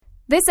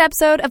This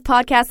episode of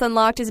Podcast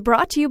Unlocked is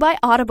brought to you by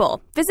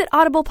Audible. Visit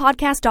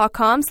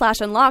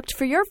audiblepodcast.com/unlocked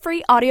for your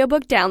free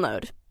audiobook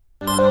download.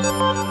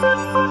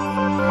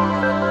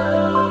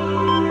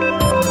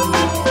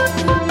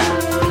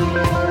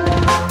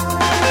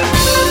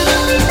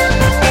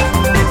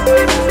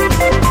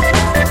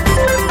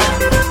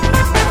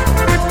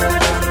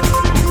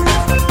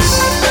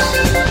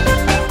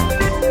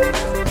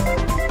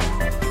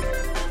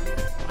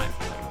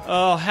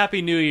 Oh,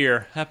 Happy New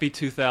Year. Happy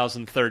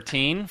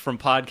 2013 from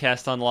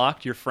Podcast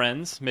Unlocked, your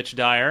friends, Mitch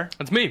Dyer.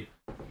 That's me.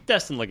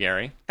 Destin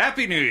Legary.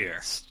 Happy New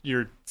Year.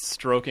 You're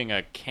stroking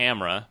a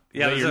camera.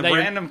 Yeah, there's a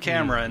random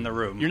camera in the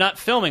room. You're not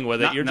filming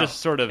with it. You're just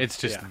sort of It's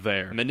just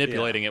there.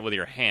 manipulating it with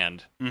your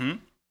hand. Mm-hmm.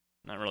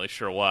 Not really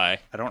sure why.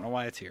 I don't know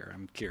why it's here.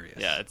 I'm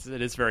curious. Yeah,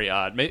 it is very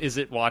odd. Is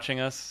it watching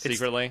us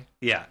secretly?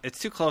 Yeah, it's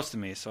too close to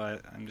me, so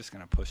I'm just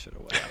going to push it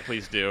away.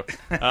 Please do.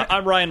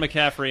 I'm Ryan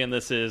McCaffrey, and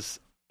this is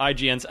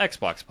IGN's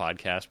Xbox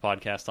podcast,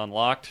 Podcast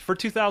Unlocked, for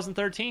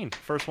 2013.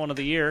 First one of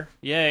the year.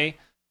 Yay.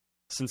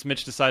 Since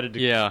Mitch decided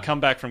to come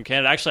back from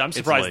Canada. Actually, I'm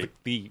surprised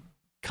the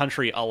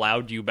country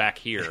allowed you back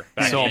here.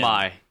 So am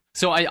I.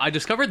 So I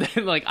discovered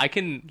that I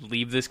can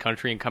leave this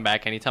country and come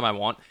back anytime I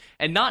want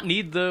and not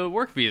need the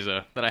work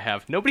visa that I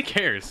have. Nobody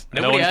cares.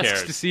 Nobody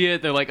asks to see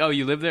it. They're like, oh,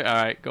 you live there? All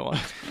right, go on.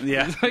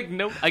 Yeah. It's like,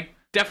 no, I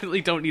definitely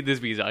don't need this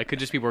visa. I could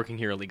just be working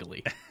here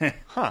illegally.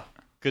 Huh.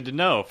 Good to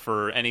know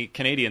for any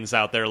Canadians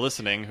out there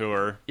listening who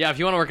are... Yeah, if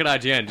you want to work at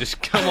IGN,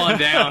 just come on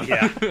down.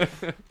 Yeah.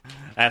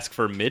 Ask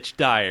for Mitch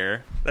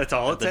Dyer. That's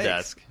all at the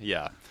desk.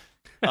 Yeah.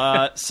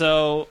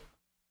 So,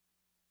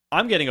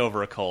 I'm getting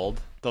over a cold.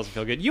 Doesn't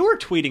feel good. You were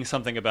tweeting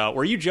something about...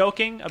 Were you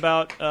joking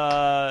about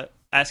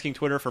asking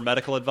Twitter for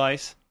medical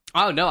advice?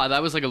 Oh, no,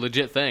 that was like a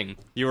legit thing.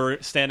 You were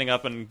standing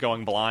up and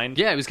going blind?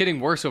 Yeah, it was getting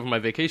worse over my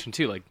vacation,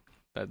 too.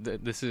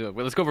 This is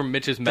let's go over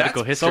Mitch's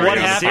medical history. So what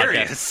happened?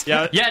 Serious?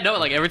 Yeah, no,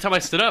 every time I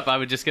stood up, I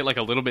would just get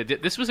a little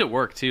bit. This was at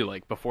work too.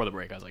 Before the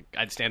break, I was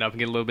I'd stand up and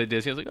get a little bit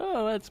dizzy. I was like,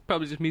 oh, that's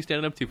probably just me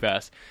standing up too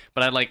fast.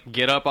 But I'd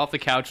get up off the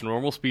couch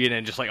normal speed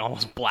and just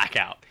almost black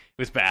out.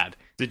 It was bad.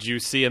 Did you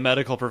see a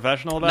medical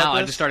professional about this? No,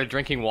 I just started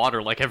drinking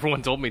water like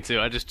everyone told me to.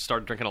 I just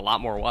started drinking a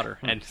lot more water,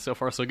 and so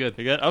far so good.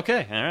 You good?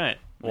 Okay, all right.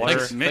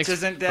 Water. Mitch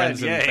isn't dead.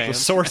 Yay. The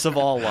source of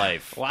all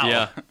life. Wow.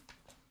 Yeah.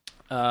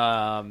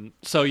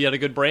 So you had a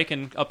good break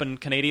up in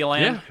Canadian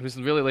land? Yeah, it was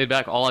really laid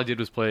back. All I did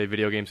was play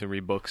video games and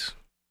read books.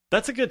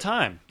 That's a good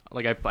time.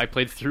 I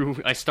played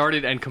through. I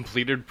started and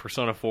completed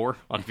Persona 4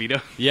 on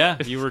Vita. Yeah,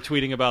 you were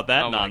tweeting about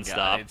that nonstop. My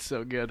God, it's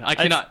so good. I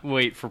cannot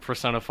wait for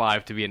Persona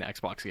 5 to be an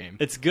Xbox game.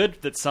 It's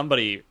good that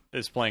somebody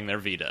is playing their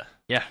Vita.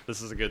 Yeah,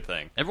 this is a good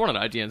thing. Everyone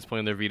at IGN is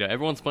playing their Vita.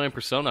 Everyone's playing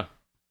Persona.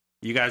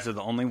 You guys are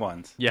the only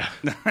ones. Yeah.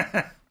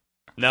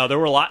 No, there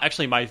were a lot.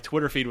 Actually, my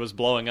Twitter feed was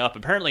blowing up.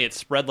 Apparently, it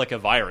spread like a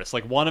virus.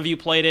 One of you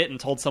played it and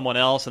told someone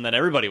else, and then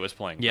everybody was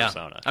playing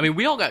Persona. I mean,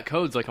 we all got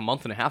codes a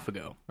month and a half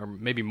ago, or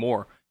maybe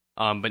more,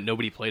 but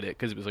nobody played it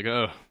because it was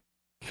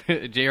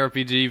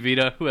JRPG,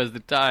 Vita, who has the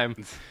time?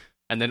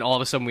 And then all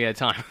of a sudden we had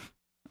time.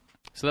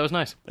 So that was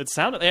nice. It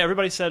sounded.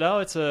 Everybody said, "Oh,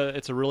 it's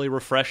a really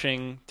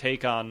refreshing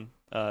take on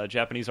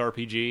Japanese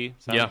RPG."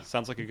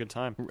 Sounds like a good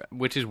time.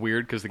 Which is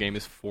weird because the game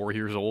is 4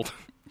 years old.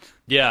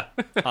 Yeah,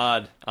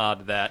 odd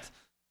that.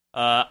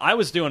 I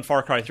was doing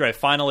Far Cry 3. I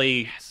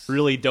finally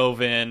really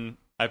dove in.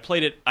 I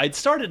played it. I'd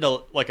started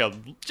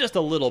just a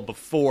little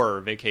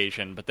before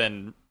vacation, but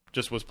then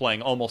just was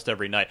playing almost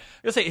every night. I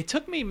gotta say, it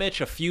took me,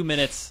 Mitch, a few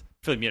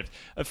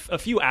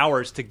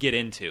hours to get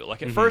into.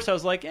 At first, I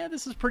was like, "Yeah,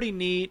 this is pretty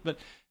neat," but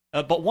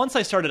once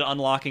I started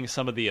unlocking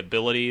some of the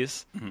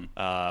abilities,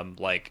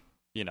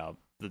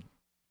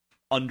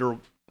 the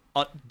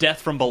death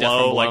from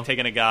below,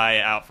 taking a guy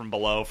out from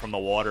below from the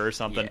water or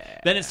something. Yeah.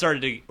 Then it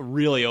started to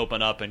really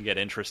open up and get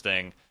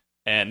interesting,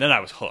 and then I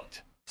was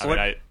hooked. So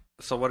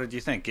what did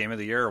you think? Game of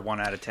the year or 1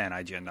 out of 10?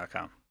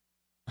 IGN.com.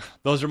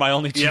 Those are my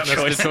only two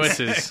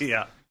choices.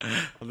 Yeah.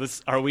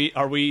 This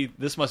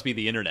must be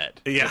the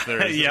internet.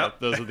 Yeah.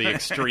 Those are the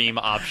extreme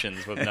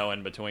options with no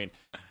in between.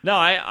 No,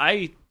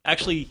 I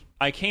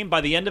came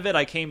by the end of it.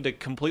 I came to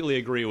completely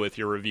agree with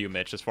your review,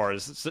 Mitch. As far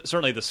as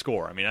certainly the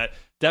score, I mean,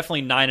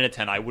 definitely 9 out of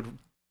 10. I would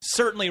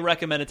certainly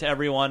recommend it to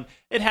everyone.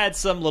 It had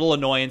some little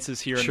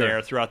annoyances here and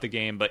there throughout the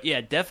game, but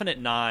yeah, definite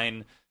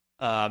 9.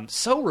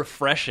 So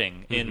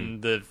refreshing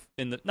in the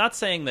not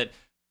saying that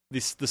the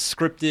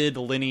scripted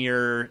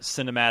linear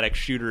cinematic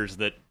shooters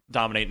that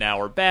dominate now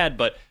are bad,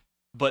 but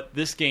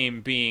this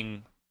game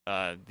being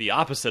the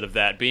opposite of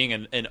that, being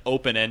an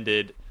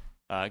open-ended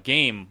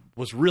game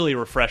was really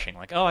refreshing.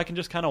 I can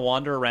just kind of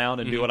wander around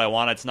and do what I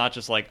want. It's not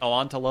just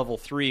on to level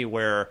 3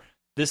 where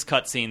this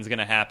cutscene's going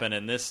to happen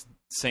and this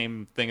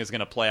same thing is going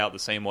to play out the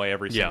same way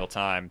every single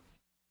time.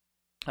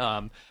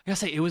 I gotta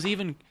say, it was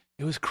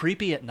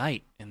creepy at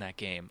night in that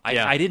game.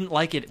 I didn't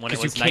like it when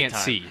it was nighttime.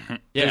 Because you can't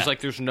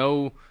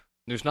see.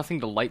 There's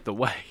nothing to light the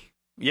way.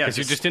 Yeah, because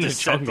you're just in a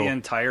jungle. Set the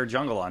entire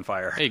jungle on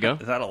fire. There you go.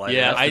 Is that a light?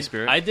 Yeah,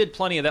 I did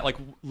plenty of that.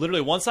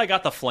 Literally, once I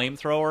got the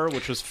flamethrower,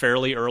 which was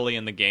fairly early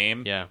in the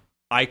game,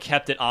 I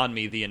kept it on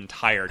me the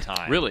entire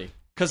time. Really?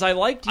 because I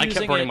liked I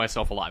using kept burning it.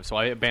 myself alive, so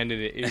I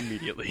abandoned it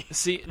immediately.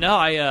 See, no,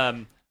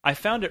 I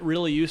found it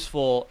really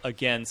useful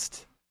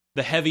against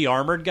the heavy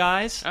armored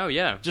guys. Oh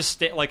yeah,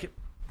 Just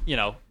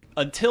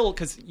until,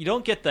 because you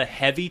don't get the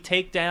heavy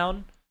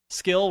takedown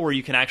skill where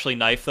you can actually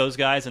knife those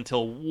guys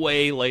until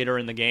way later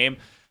in the game.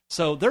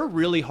 So they're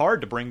really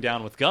hard to bring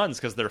down with guns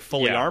because they're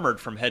fully armored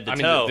from head to I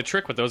mean, toe. the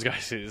trick with those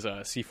guys is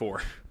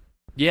C4,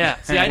 Yeah,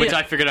 see, which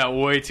I figured out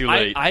way too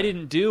late. I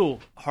didn't do.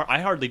 I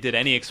hardly did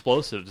any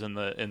explosives in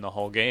the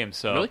whole game.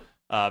 So Really?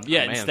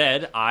 Yeah. man.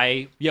 Instead,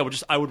 I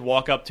would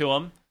walk up to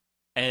them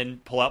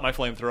and pull out my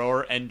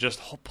flamethrower and just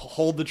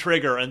hold the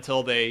trigger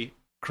until they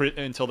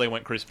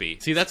went crispy.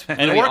 See, that's And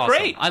really it worked awesome.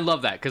 great. I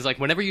love that because, like,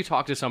 whenever you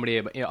talk to somebody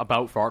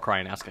about Far Cry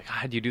and ask, like,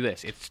 how do you do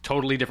this? It's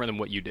totally different than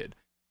what you did.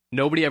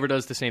 Nobody ever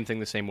does the same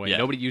thing the same way. Yeah.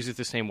 Nobody uses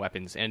the same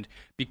weapons, and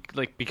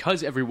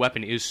because every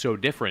weapon is so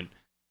different,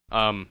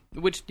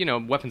 which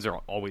weapons are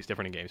always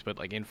different in games, but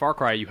like in Far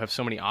Cry, you have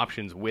so many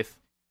options with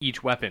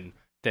each weapon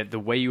that the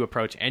way you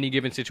approach any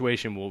given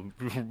situation will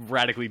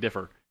radically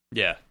differ.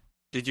 Yeah,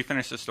 Did you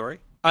finish the story?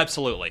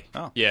 absolutely.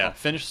 Oh, yeah. cool.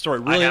 Finish the story.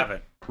 Really, I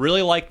haven't.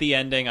 Really like the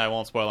ending. I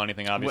won't spoil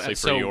anything, obviously,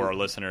 So, for you or our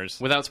listeners.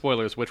 Without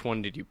spoilers, which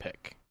one did you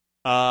pick?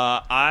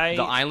 The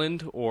The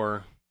island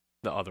or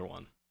the other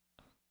one?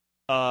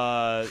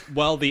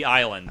 the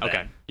island. Then.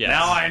 Okay. Yes.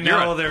 Now I You're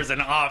know a- there's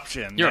an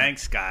option. you're a-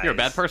 Thanks, guys. You're a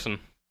bad person.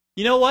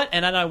 You know what?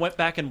 And then I went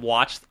back and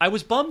watched. I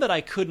was bummed that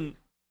I couldn't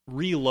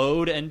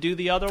reload and do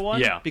the other one.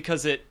 Yeah.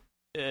 Because it.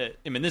 I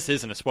mean, this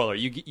isn't a spoiler.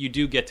 You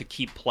do get to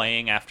keep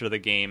playing after the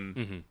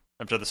game,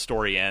 after the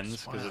story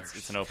ends, because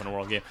it's an open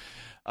world game.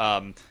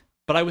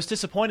 But I was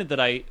disappointed that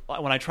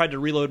when I tried to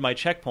reload my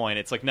checkpoint,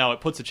 it's like, no,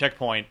 it puts a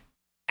checkpoint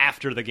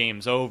after the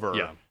game's over.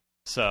 Yeah.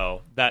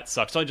 So that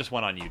sucks. So I just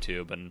went on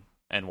YouTube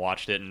and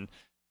watched it, and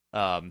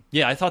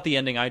I thought the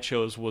ending I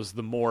chose was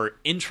the more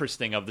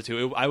interesting of the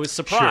two. I was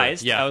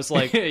surprised. Sure, yeah. I was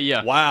like,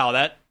 Yeah. wow,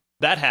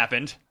 that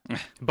happened.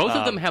 Both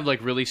of them have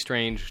like really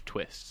strange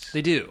twists.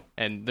 They do.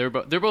 And they're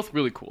both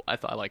really cool. I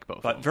like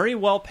both. But of them. very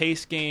well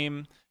paced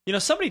game.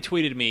 Somebody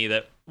tweeted me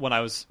that when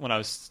I was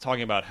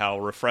talking about how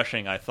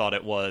refreshing I thought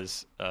it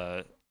was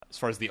as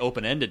far as the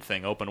open ended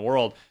thing, open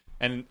world.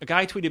 And a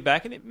guy tweeted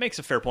back, and it makes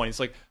a fair point. He's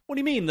like, "What do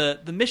you mean? The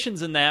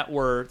missions in that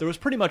there was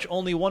pretty much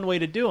only one way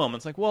to do them."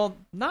 It's like, well,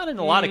 not in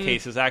a lot of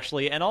cases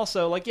actually. And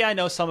also, like, yeah, I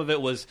know some of it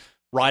was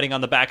riding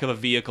on the back of a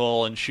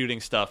vehicle and shooting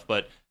stuff,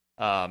 but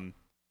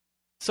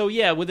so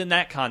yeah, within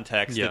that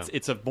context,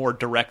 it's a more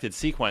directed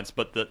sequence.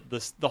 But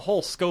the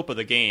whole scope of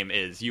the game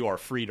is you are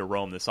free to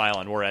roam this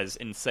island. Whereas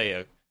in, say,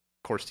 of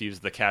course, to use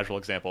the casual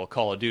example,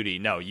 Call of Duty,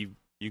 no, you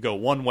go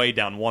one way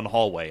down one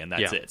hallway and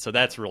that's it. So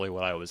that's really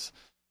what I was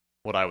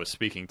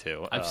speaking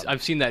to.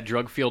 I've seen that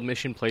drug field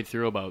mission played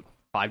through about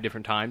 5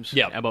 different times.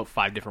 Yeah. About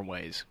 5 different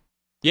ways.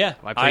 Yeah,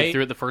 I played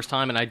through it the first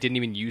time, and I didn't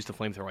even use the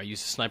flamethrower. I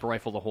used the sniper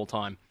rifle the whole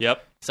time.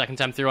 Yep. Second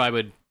time through, I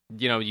would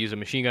use a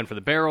machine gun for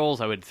the barrels.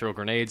 I would throw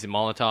grenades and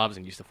Molotovs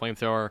and use the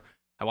flamethrower.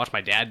 I watched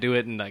my dad do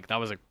it, and like that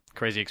was a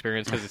crazy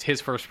experience because it's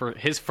his first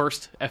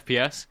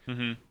FPS.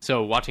 Mm-hmm.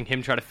 So watching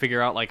him try to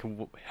figure out like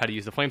how to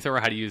use the flamethrower,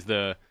 how to use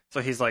the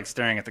So he's like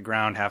staring at the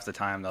ground half the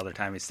time. The other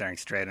time he's staring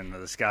straight into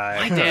the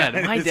sky.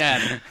 My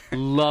dad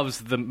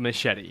loves the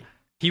machete.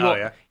 He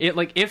will.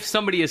 If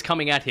somebody is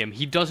coming at him,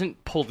 he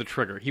doesn't pull the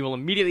trigger. He will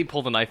immediately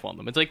pull the knife on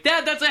them. It's like,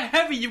 Dad, that's a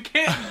heavy. You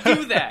can't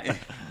do that.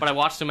 But I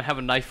watched him have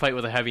a knife fight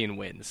with a heavy and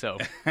win. So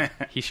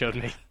he showed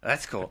me.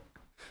 That's cool.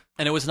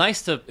 And it was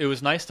nice to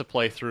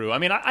play through. I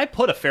mean, I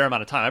put a fair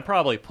amount of time. I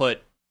probably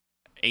put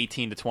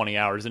 18 to 20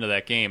 hours into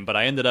that game, but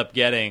I ended up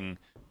getting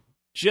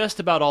just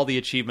about all the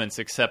achievements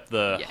except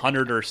the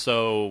 100 or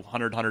so,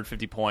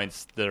 150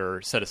 points that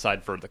are set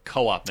aside for the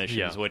co-op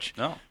missions, which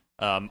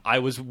I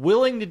was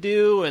willing to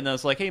do, and I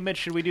was like, hey, Mitch,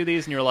 should we do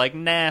these? And you're like,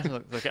 nah. I was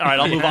like, all right,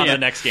 I'll move on to the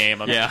next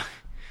game.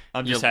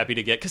 I'm just happy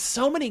to get, because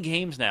so many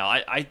games now,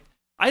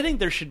 I think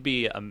there should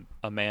be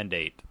a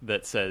mandate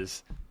that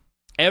says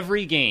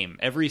every game,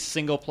 every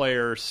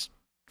single-player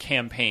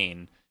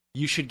campaign,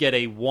 you should get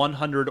a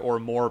 100 or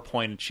more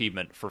point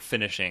achievement for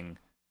finishing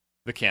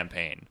the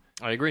campaign.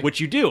 I agree. Which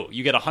you do.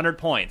 You get 100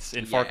 points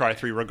in Far Cry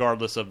 3,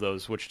 regardless of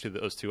those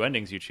two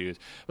endings you choose.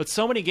 But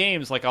so many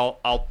games, like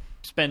I'll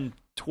spend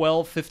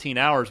 12, 15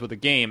 hours with a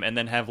game and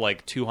then have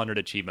like 200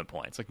 achievement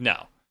points. Like, no,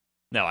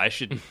 I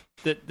should.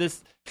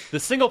 The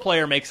single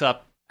player makes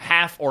up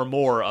half or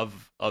more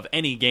of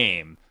any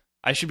game.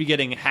 I should be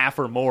getting half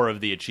or more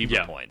of the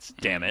achievement points.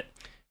 Damn it.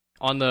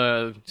 On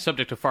the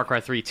subject of Far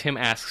Cry 3, Tim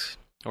asks,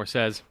 or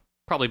says,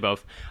 probably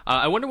both,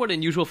 I wonder what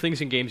unusual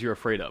things in games you're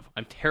afraid of.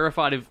 I'm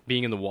terrified of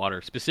being in the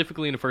water,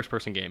 specifically in a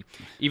first-person game,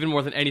 even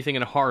more than anything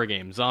in a horror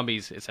game,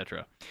 zombies,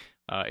 etc.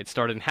 It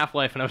started in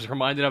Half-Life, and I was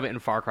reminded of it in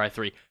Far Cry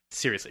 3.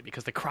 Seriously,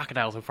 because the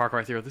crocodiles in Far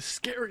Cry 3 are the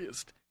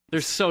scariest. They're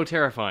so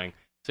terrifying.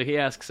 So he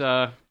asks,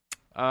 I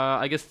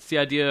guess it's the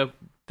idea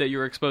that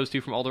you're exposed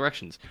to from all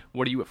directions.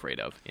 What are you afraid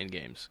of in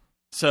games?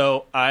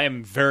 So I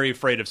am very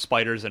afraid of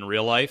spiders in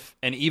real life,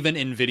 and even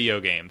in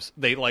video games.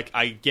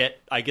 I get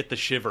the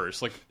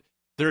shivers. Like,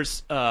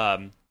 there's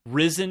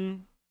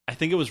Risen, I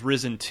think it was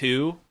Risen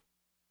 2,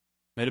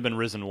 might have been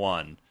Risen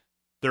 1.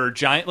 There are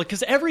giant, like,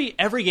 because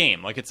every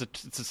game, like,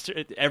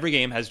 every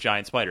game has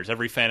giant spiders.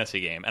 Every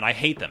fantasy game, and I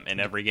hate them in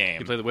every game.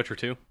 You play The Witcher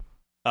 2?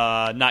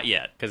 Not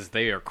yet, because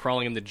they are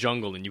crawling in the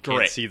jungle and you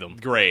can't see them.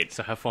 Great,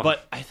 so have fun.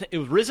 But it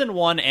was Risen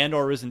 1 and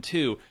or Risen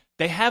 2.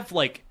 They have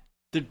like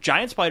the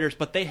giant spiders,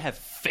 but they have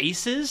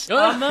faces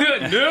on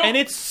them, No. and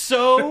it's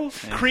so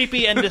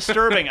creepy and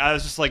disturbing. I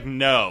was just like,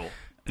 no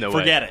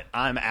forget it.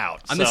 I'm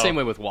out. I'm the same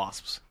way with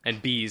wasps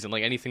and bees and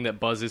like anything that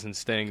buzzes and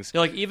stings.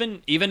 Like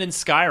even in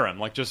Skyrim,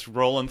 like just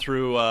rolling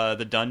through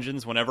the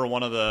dungeons, whenever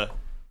one of the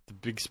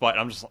big spot,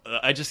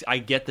 I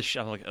get the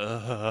shit. I'm like,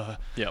 ugh.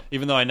 Yep.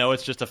 Even though I know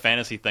it's just a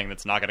fantasy thing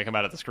that's not going to come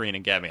out of the screen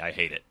and get me, I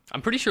hate it.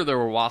 I'm pretty sure there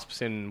were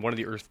wasps in one of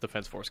the Earth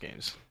Defense Force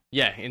games.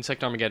 Yeah,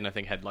 Insect Armageddon, I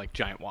think, had like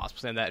giant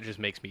wasps, and that just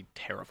makes me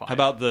terrified. How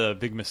about the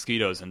big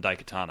mosquitoes in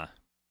Daikatana?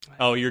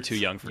 Oh, you're too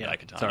young for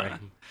Daikatana. Sorry.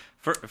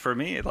 For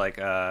me, like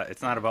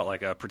it's not about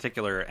like a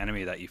particular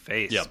enemy that you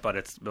face, Yep. but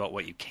it's about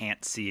what you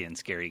can't see in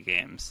scary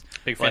games.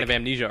 Big fan Like, of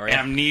Amnesia, are you?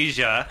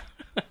 Amnesia.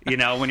 You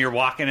know, when you're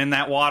walking in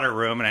that water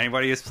room, and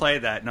anybody who's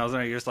played that knows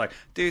when you're just like,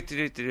 do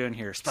and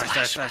here, splash.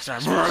 It's like,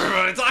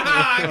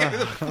 get me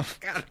the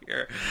fuck out of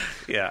here.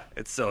 Yeah,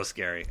 it's so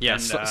scary. Yeah,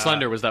 And,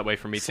 Slender was that way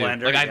for me too.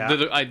 Slender, like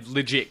yeah. I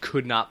legit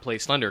could not play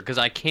Slender because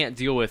I can't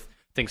deal with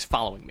things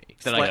following me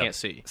that I can't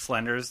see.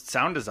 Slender's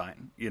sound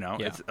design, you know,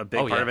 Yeah. it's a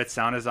big part of its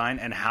sound design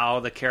and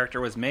how the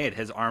character was made.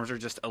 His arms are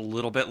just a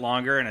little bit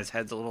longer and his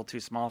head's a little too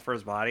small for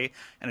his body,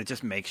 and it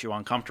just makes you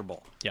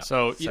uncomfortable. Yeah.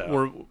 So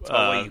we're it's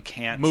about what you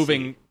can't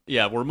moving. see.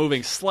 Yeah, we're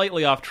moving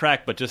slightly off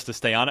track, but just to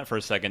stay on it for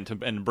a second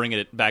and bring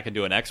it back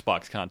into an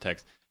Xbox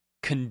context.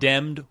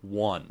 Condemned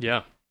 1.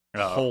 Yeah.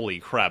 Holy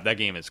crap, that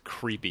game is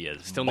creepy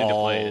as Still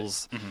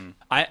balls. need to play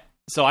it.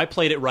 Mm-hmm. I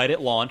played it right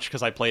at launch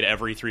because I played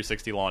every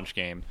 360 launch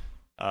game,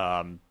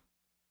 and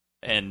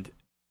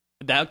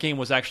that game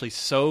was actually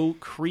so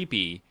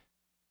creepy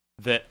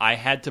that I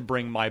had to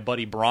bring my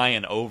buddy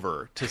Brian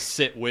over to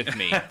sit with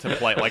me to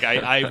play. Like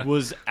I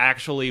was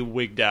actually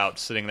wigged out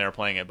sitting there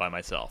playing it by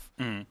myself.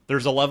 Mm.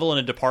 There's a level in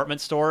a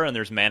department store and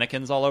there's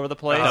mannequins all over the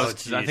place. Oh,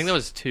 I think that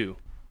was 2.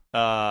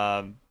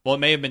 Well, it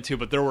may have been 2,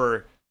 but there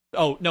were.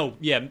 Oh no,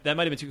 yeah, that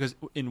might have been 2 because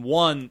in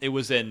 1 it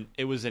was an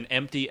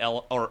empty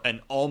or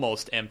an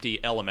almost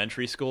empty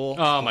elementary school.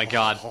 Oh my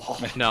god,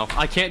 no,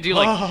 I can't do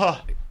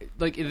like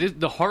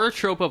the horror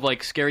trope of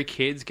like scary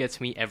kids gets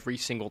me every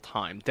single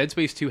time. Dead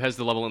Space 2 has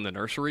the level in the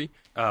nursery,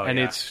 and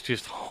it's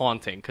just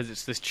haunting because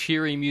it's this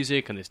cheery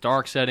music and this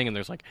dark setting, and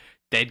there's like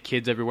dead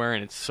kids everywhere,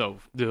 and it's so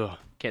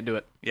can't do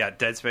it. Yeah,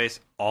 Dead Space,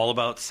 all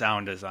about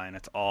sound design.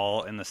 It's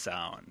all in the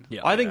sound.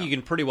 Yeah, I think you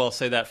can pretty well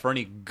say that for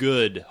any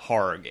good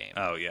horror game.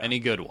 Oh, yeah. Any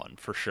good one,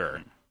 for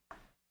sure.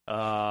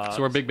 So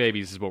we're big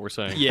babies is what we're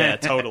saying. Yeah,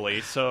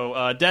 totally.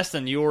 So,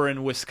 Destin, you were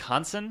in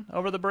Wisconsin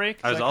over the break?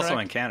 I was that also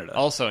correct? in Canada.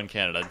 Also in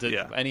Canada.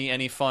 Yeah.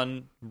 Any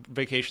fun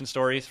vacation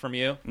stories from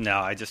you? No,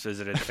 I just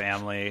visited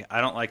family. I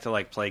don't like to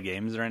like play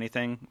games or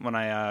anything when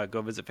I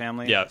go visit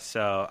family. Yeah.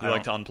 So You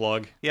like to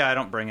unplug? Yeah, I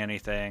don't bring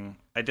anything.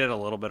 I did a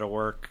little bit of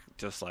work,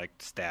 just like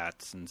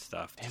stats and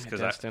stuff, just because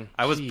Destin.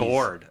 I was Jeez.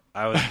 bored.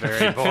 I was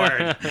very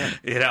bored,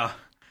 you know.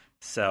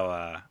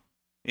 So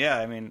yeah,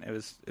 I mean, it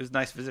was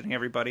nice visiting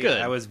everybody. Good.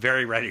 I was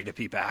very ready to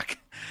be back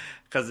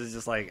because it's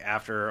just like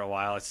after a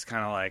while, it's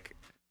kind of like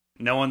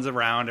no one's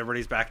around,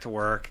 everybody's back to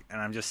work,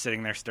 and I'm just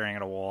sitting there staring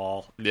at a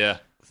wall. Yeah.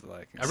 It's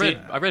like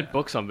I read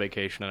books on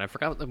vacation, and I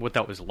forgot what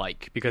that was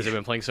like because I've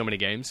been playing so many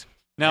games.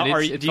 Now,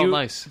 And it felt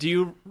nice. Do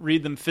you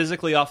read them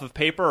physically off of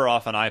paper or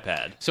off an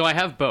iPad? So I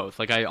have both.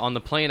 Like on the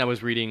plane, I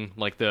was reading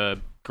like the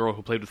Girl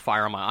Who Played with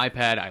Fire on my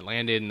iPad. I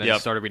landed and then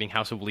started reading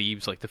House of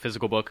Leaves, like the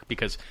physical book,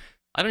 because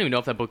I don't even know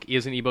if that book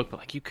is an ebook, but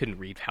like you couldn't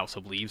read House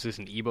of Leaves as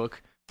an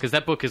ebook because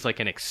that book is like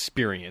an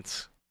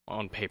experience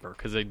on paper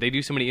because they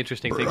do so many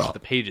interesting things with the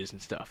pages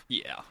and stuff.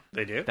 Yeah.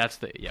 they do. That's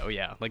the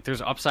yeah. Like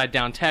there's upside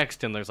down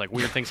text and there's like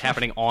weird things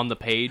happening on the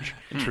page.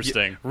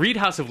 Interesting. Read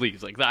House of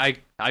Leaves. Like I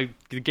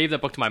gave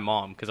that book to my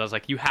mom because I was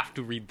like, you have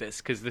to read this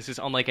because this is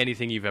unlike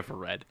anything you've ever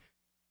read.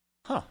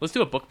 Huh. Let's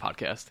do a book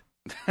podcast.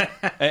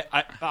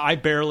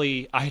 I've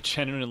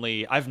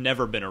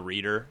never been a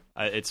reader.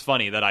 It's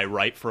funny that I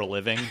write for a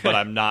living, but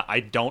I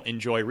don't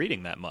enjoy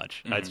reading that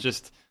much.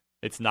 Mm-hmm.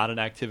 It's not an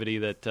activity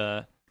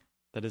that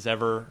has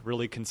ever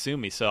really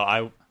consumed me.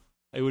 So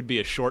it would be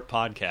a short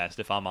podcast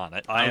if I'm on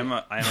it. I am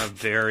a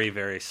very,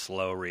 very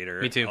slow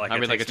reader. Me too. I it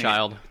read like a takes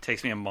child. It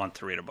takes me a month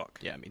to read a book.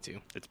 Yeah, me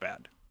too. It's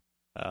bad.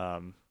 I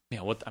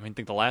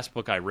think the last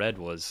book I read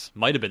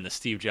might have been the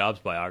Steve Jobs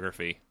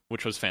biography,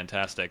 which was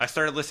fantastic. I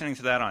started listening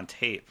to that on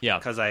tape. Yeah.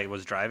 Because I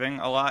was driving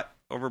a lot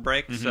over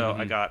break, so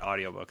I got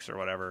audiobooks or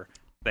whatever.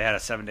 They had a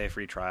 7-day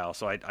free trial,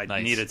 so I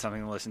Nice. needed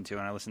something to listen to,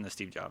 and I listened to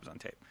Steve Jobs on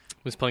tape.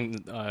 Was playing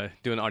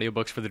doing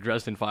audiobooks for the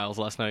Dresden Files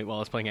last night while I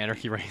was playing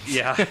Anarchy Reigns.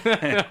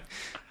 Yeah.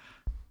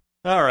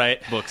 All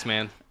right. Books,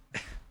 man.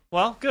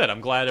 Well, good.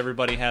 I'm glad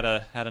everybody had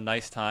a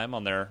nice time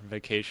on their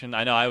vacation.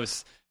 I know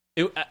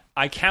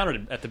I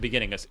counted at the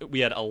beginning. We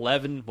had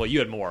 11. Well, you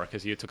had more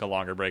because you took a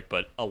longer break,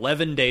 but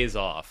 11 days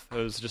off. It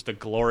was just a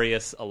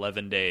glorious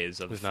 11 days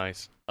It was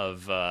nice.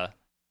 of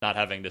not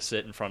having to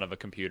sit in front of a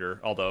computer.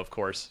 Although, of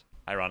course,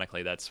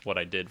 ironically, that's what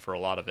I did for a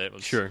lot of it.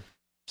 Was Sure.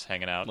 just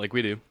hanging out. Like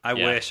we do. I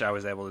Yeah. wish I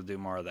was able to do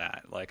more of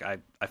that. Like I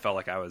felt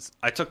like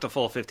I took the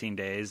full 15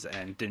 days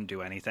and didn't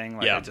do anything.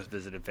 Like Yeah. I just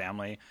visited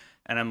family,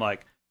 and I'm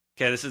like,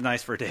 okay, this is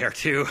nice for a day or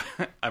two.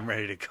 I'm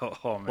ready to go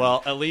home.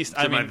 well, at least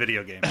and I do my mean,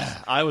 video games.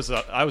 I was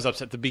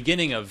upset. At the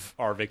beginning of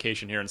our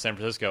vacation here in San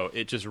Francisco,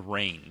 it just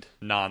rained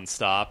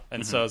nonstop,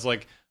 and so it's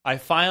like I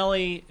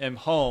finally am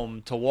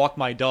home to walk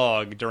my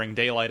dog during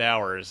daylight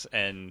hours,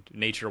 and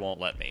nature won't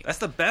let me. That's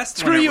the best.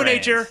 Screw when it you, rains.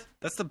 nature.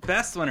 That's the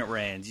best when it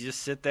rains. You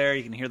just sit there,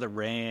 you can hear the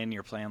rain.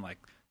 You're playing like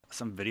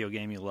some video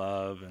game you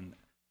love, and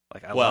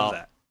like I love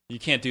that. You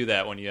can't do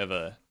that when you have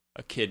a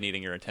kid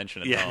needing your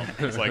attention at Yeah.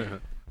 home. It's like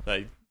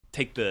I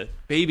take the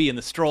baby in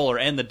the stroller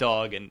and the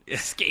dog and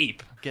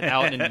escape, get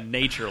out in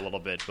nature a little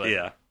bit, but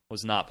Yeah.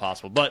 was not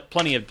possible. But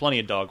plenty of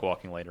dog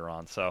walking later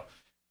on. So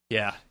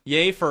yeah,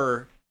 yay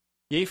for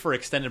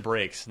extended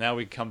breaks. Now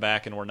we come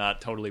back and we're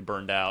not totally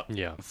burned out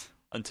Yeah.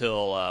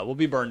 until we'll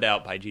be burned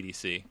out by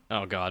GDC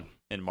Oh God.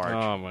 in March.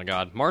 Oh my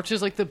God. March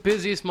is like the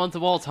busiest month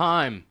of all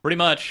time. Pretty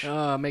much.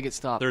 Make it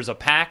stop. There's a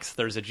PAX,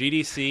 there's a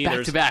GDC, Back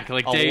there's to back,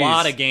 like a days.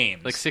 lot of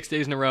games, like 6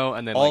 days in a row,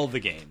 and then all like, the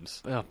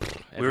games.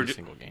 every do-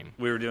 single game.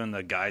 We were doing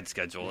the guide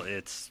schedule.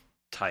 It's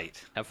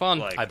tight. Have fun.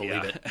 Like, I believe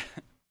yeah. it.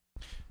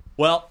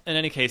 Well, in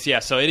any case, yeah,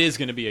 so it is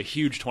going to be a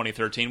huge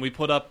 2013. We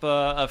put up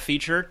a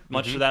feature,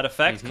 much to that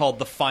effect, called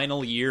The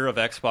Final Year of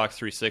Xbox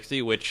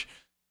 360, which,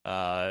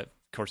 of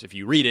course, if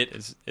you read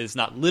it, is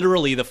not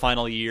literally the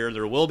final year.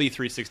 There will be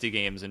 360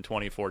 games in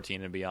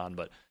 2014 and beyond,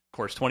 but, of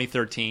course,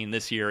 2013,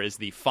 this year, is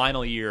the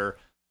final year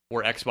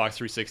where Xbox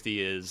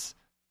 360 is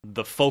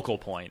the focal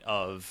point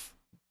of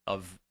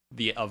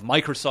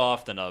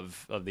Microsoft and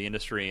of the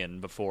industry,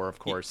 and before, of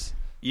course.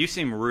 You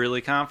seem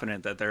really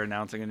confident that they're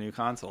announcing a new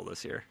console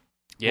this year.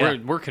 Yeah.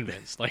 We're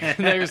convinced. Like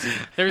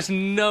there's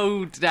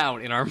no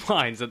doubt in our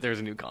minds that there's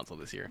a new console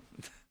this year.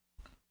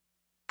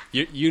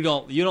 You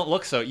don't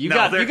look so. You No,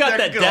 got they're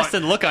that going-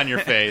 destined look on your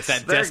face.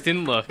 That They're-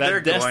 destined look. That They're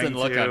destined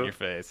going look to. on your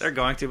face. They're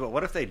going to, but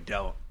what if they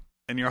don't?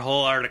 In your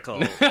whole article,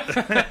 it's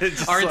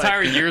just Our like-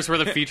 entire year's worth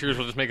of features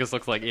will just make us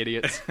look like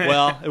idiots.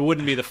 Well, it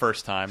wouldn't be the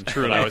first time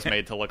that I was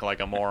made to look like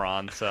a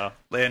moron. So,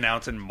 they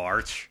announce in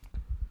March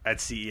at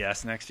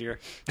CES next year.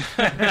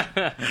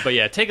 but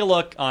yeah, take a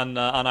look on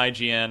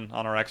IGN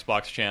on our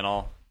Xbox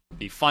channel.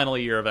 The final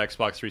year of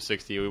Xbox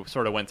 360. We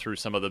sort of went through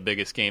some of the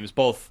biggest games,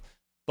 both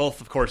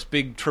of course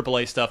big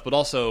AAA stuff, but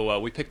also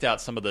we picked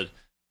out some of the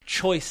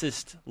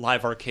choicest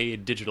live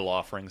arcade digital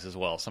offerings as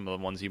well. Some of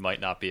the ones you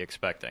might not be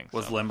expecting.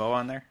 Was So. Limbo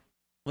on there?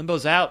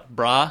 Limbo's out,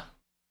 brah.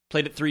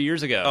 Played it 3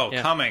 years ago. Oh,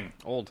 Yeah. coming.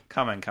 Old.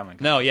 Coming.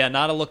 No, yeah,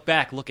 not a look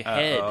back, look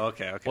ahead.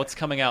 Okay. What's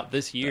coming out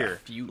this year?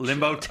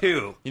 Limbo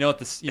 2. You know what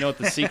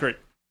the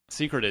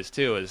secret is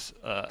too is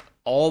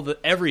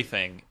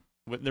everything.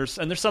 There's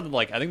something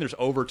like I think there's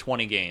over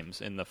 20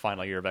 games in the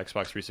final year of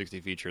Xbox 360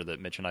 feature that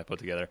Mitch and I put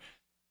together.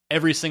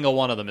 Every single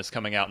one of them is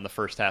coming out in the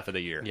first half of the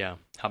year. Yeah.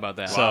 How about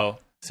that? So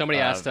Somebody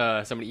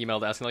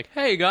emailed asking like,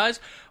 "Hey guys,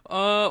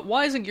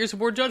 why isn't Gears of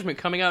War Judgment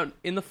coming out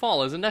in the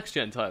fall as a next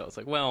gen title?" It's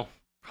like, well,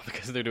 probably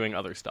because they're doing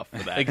other stuff for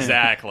that.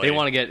 exactly. They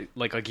want to get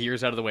like a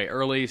Gears out of the way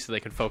early so they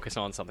can focus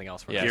on something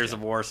else for Yeah. next Gears gen.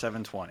 of War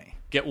 720.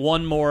 get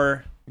one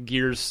more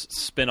Gears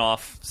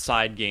spin-off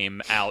side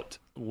game out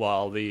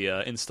while the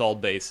installed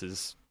base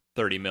is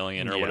 30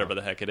 million or Yeah. whatever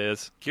the heck it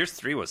is. Gears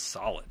 3 was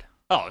solid.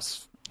 Oh,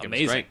 it's It was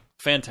amazing. great.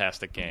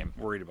 Fantastic game.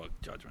 Worried about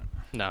Judgment.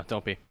 No,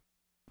 don't be.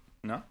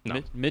 No?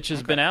 No. Mitch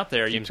has been out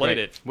there. You Game's played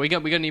great. it. We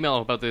got an email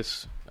about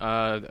this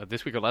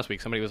this week or last week.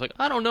 Somebody was like,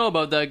 "I don't know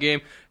about that game."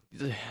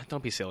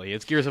 Don't be silly.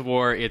 It's Gears of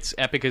War. It's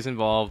Epic is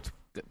involved.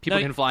 People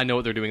No, can fly, know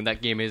what they're doing.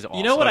 That game is awesome.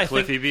 You know what I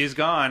Cliffy think? B's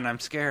gone. I'm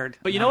scared.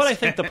 But you know what I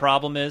think the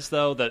problem is,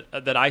 though,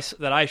 that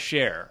I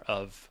share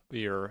of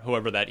your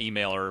whoever that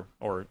email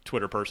or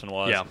Twitter person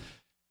was, Yeah.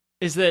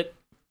 is that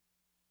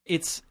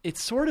it's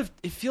sort of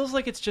it feels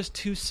like it's just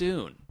too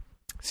soon.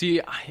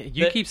 See,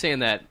 you That- keep saying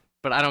that,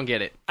 but I don't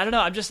get it. I don't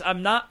know.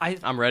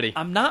 I'm ready.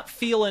 I'm not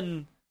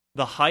feeling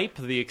the hype,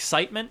 the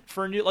excitement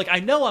for a new. Like I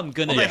know I'm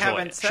gonna Well, they enjoy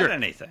haven't it. said Sure.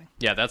 anything.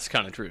 Yeah, that's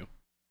kind of true.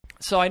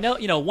 So I know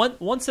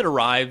once it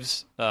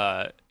arrives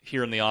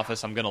here in the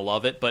office, I'm gonna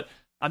love it. But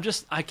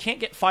I can't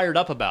get fired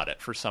up about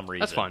it for some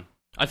reason. That's fine.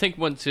 I think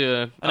once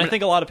I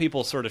think a lot of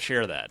people sort of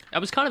share that. I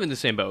was kind of in the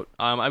same boat.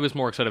 I was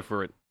more excited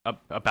for it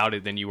about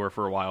it than you were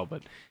for a while,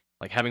 but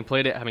like having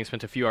played it, having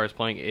spent a few hours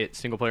playing it,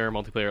 single player,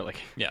 multiplayer, like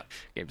Yeah.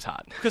 game's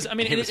hot. Because I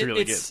mean, It was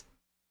really it's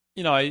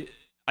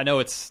I know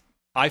it's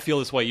I feel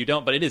this way. You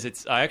don't, but it is.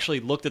 It's I actually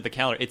looked at the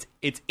calendar.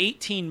 It's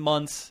 18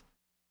 months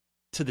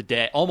to the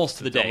day, almost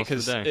to the day, almost to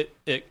because the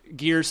day.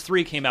 Gears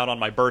 3 came out on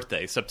my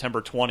birthday,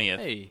 September 20th,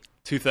 Hey,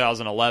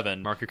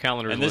 2011. mark your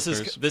calendars, and this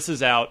listeners.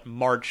 is out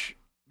March.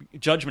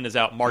 Judgment is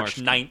out March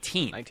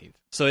 19th. 19th.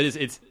 So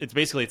it's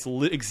basically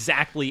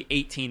exactly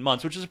 18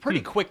 months, which is a pretty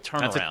quick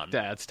turnaround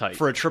That's tight.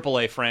 for a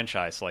AAA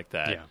franchise like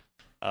that.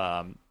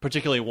 Yeah.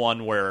 Particularly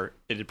one where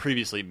it had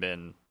previously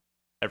been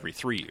every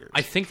 3 years.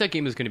 I think that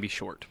game is going to be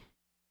short.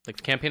 Like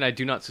the campaign, I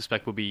do not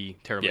suspect will be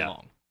terribly Yeah.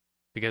 long,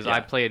 because Yeah. I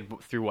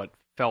played through what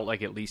felt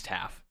like at least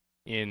half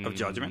in Of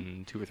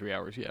Judgment? 2 or 3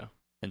 hours. Yeah,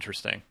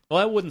 Interesting. Well,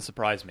 that wouldn't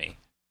surprise me.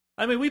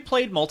 I mean, we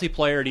played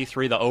multiplayer at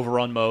E3. The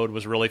Overrun mode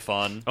was really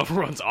fun.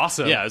 Overrun's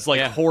awesome. Yeah, it's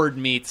like Horde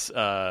meets,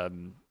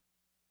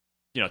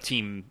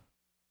 team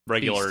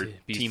regular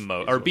Beast team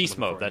mode is or what Beast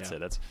I'm looking mode. for, That's yeah. it.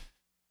 That's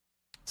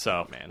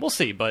so. Man. We'll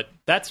see, but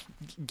that's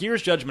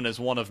Gears Judgment is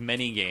one of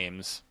many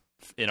games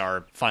in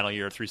our final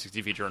year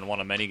 360 feature, and one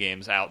of many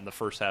games out in the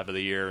first half of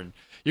the year. And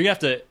you're gonna have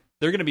to.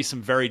 There are going to be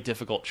some very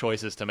difficult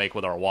choices to make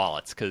with our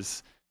wallets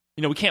because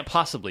we can't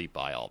possibly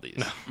buy all these.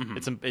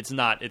 It's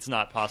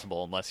not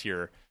possible unless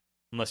you're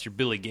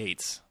Billy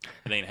Gates.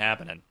 It ain't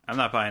happening. I'm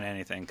not buying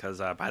anything because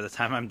by the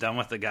time I'm done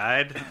with the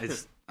guide,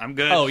 I'm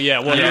good. Oh, yeah,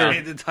 well, I yeah. don't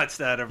need to touch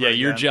that ever Yeah,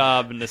 your again.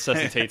 job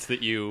necessitates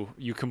that you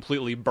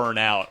completely burn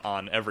out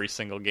on every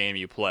single game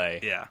you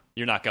play. Yeah.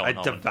 You're not going I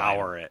home and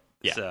devour playing. it.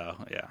 Yeah. So,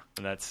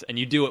 yeah. And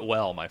you do it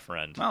well, my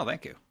friend. Oh,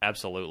 thank you.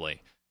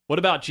 Absolutely. What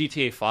about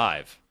GTA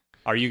 5?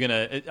 Are you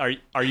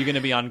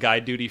gonna be on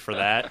guide duty for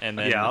that? And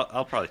then Yeah,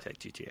 I'll probably take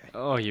GTA.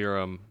 Oh, you're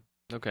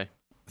okay.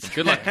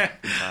 Good luck.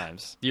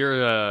 times.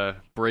 You're a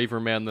braver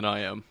man than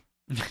I am.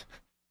 Do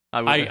we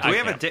have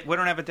yeah. a date? We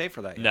don't have a date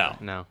for that yet.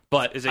 No.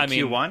 But Is it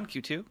Q1,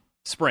 Q2?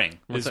 Spring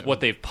What's is that? what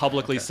they've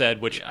publicly said.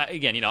 Which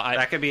again,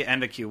 That could be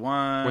end of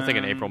Q1. We're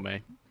thinking April,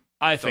 May.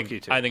 I So think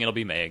Q2. it'll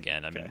be May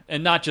again. I mean, Okay.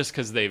 and not just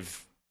because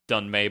they've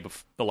done May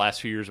the last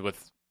few years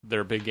with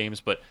their big games,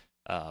 but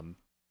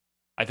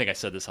I think I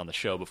said this on the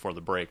show before the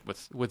break.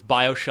 With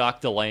BioShock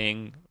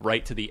delaying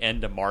right to the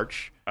end of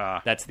March,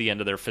 that's the end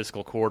of their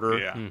fiscal quarter,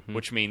 Yeah.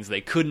 which means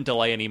they couldn't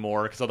delay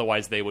anymore because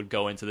otherwise they would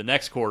go into the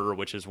next quarter,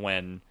 which is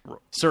when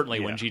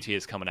when GTA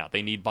is coming out.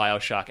 They need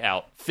BioShock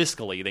out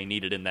fiscally. They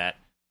need it in the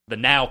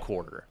now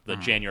quarter, the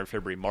January,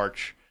 February,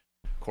 March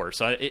quarter.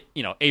 So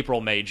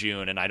April, May,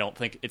 June, and I don't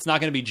think it's not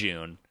going to be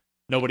June.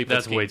 Nobody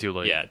puts That's way too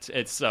late. Yeah,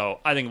 it's so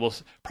I think we'll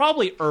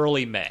probably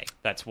early May.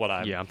 That's what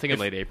I'm. Yeah, I'm thinking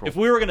late April. If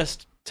we were going to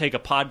take a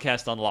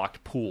podcast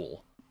unlocked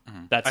pool,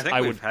 I think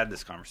we've had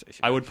this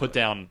conversation. I would put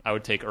down. I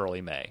would take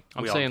early May.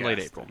 I'm We all saying late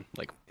guessed. April.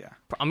 Yeah.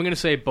 I'm going to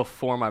say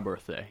before my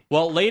birthday.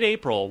 Well, late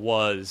April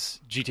was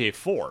GTA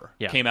 4.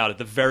 Yeah. Came out at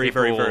the very,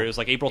 very, April very. It was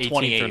like April 18th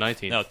 28th or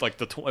 19th. No, it's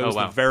like it Oh, was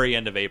wow. the very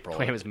end of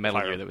April. It was Metal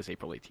If I Gear that was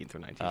April 18th or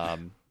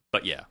 19th.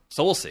 But yeah,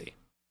 so we'll see.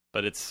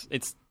 But it's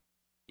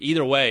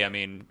either way. I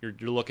mean, you're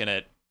looking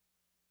at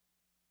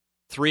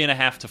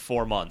 3.5 to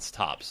 4 months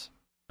tops,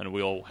 and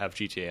we'll have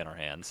GTA in our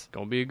hands.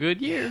 Gonna be a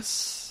good year.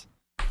 Yes.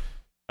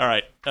 All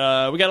right,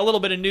 we got a little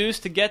bit of news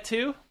to get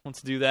to.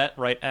 Let's do that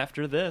right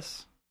after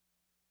this.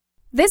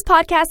 This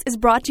podcast is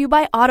brought to you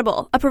by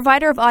Audible, a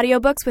provider of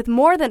audiobooks with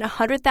more than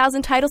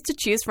 100,000 titles to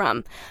choose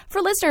from.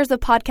 For listeners of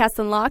Podcasts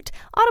Unlocked,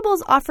 Audible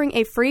is offering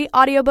a free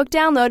audiobook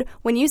download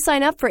when you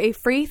sign up for a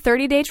free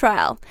 30-day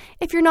trial.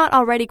 If you're not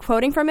already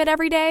quoting from it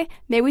every day,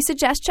 may we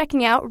suggest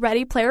checking out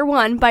Ready Player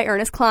One by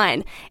Ernest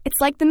Cline.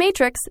 It's like The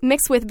Matrix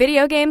mixed with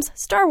video games,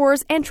 Star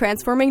Wars, and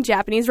transforming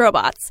Japanese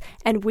robots.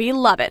 And we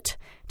love it.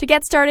 To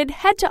get started,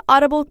 head to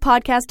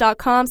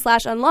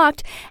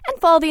audiblepodcast.com/unlocked and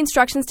follow the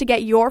instructions to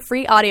get your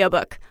free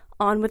audiobook.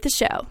 On with the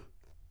show.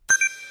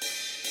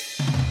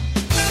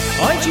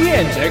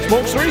 IGN's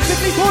Xbox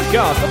 360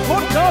 podcast, the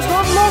Podcast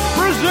Unlocked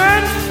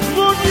presents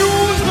the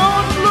News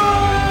Unlocked!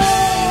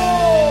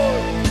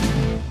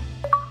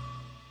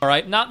 All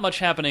right, not much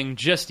happening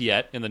just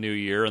yet in the new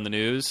year in the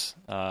news.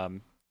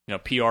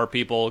 PR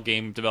people,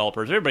 game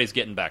developers, everybody's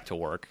getting back to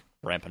work,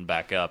 ramping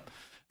back up.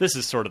 This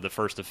is sort of the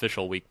first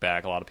official week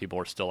back. A lot of people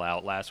were still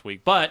out last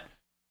week, but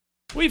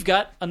we've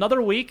got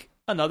another week,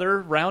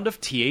 another round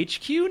of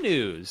THQ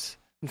news.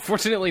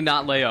 Unfortunately,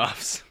 not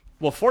layoffs.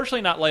 Well,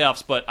 fortunately not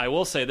layoffs, but I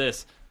will say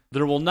this.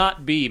 There will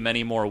not be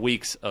many more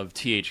weeks of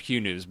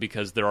THQ news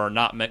because there are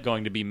not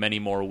going to be many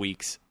more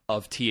weeks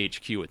of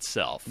THQ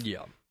itself.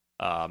 Yeah.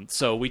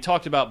 So we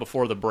talked about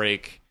before the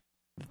break,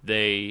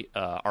 they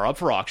are up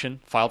for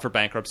auction, filed for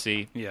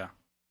bankruptcy, Yeah.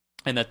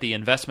 and that the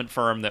investment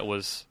firm that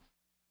was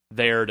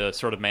there to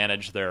sort of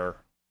manage their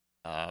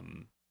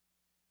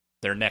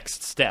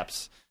next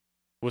steps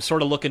was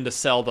sort of looking to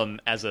sell them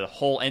as a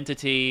whole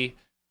entity.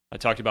 I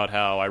talked about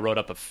how I wrote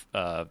up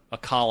a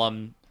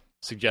column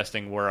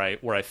suggesting where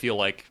I feel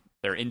like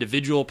their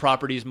individual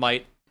properties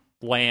might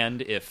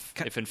land if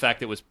in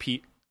fact it was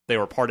they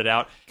were parted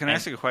out. Can I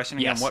ask you a question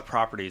again? Yes. What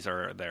properties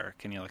are there?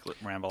 Can you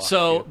ramble off?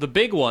 So a few? the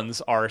big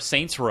ones are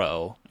Saints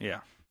Row, Yeah.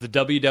 the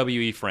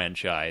WWE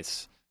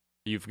franchise.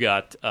 You've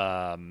got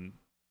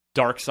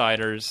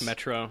Darksiders,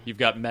 Metro. You've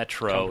got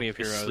Metro. Company of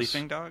Is Heroes.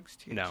 Sleeping Dogs?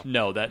 THQ? No.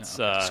 No, that's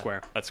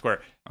Square. That's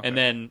Square. Okay. And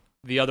then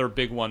the other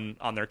big one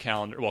on their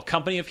calendar, well,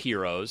 Company of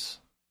Heroes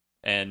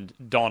and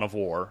Dawn of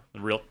War,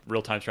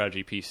 real-time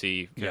strategy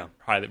PC, Yeah.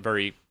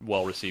 very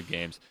well-received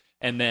games.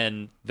 And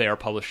then they are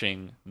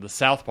publishing the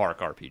South Park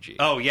RPG.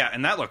 Oh, yeah,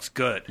 and that looks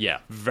good. Yeah,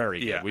 very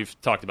good. Yeah. We've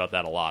talked about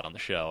that a lot on the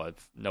show.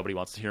 Nobody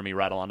wants to hear me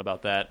rattle on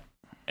about that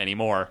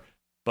anymore.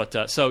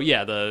 But so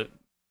yeah,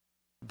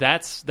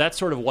 that's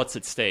sort of what's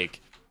at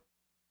stake.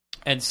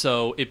 And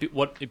so it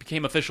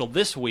became official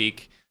this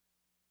week.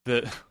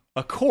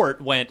 A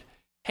court went,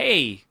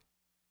 hey,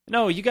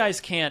 no, you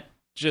guys can't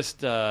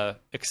just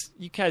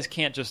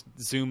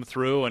zoom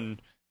through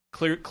and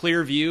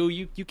clear view.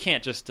 You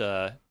can't just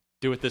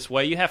do it this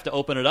way. You have to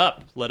open it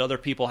up, let other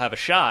people have a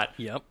shot.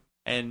 Yep.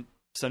 And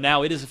so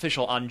now it is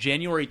official. On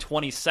January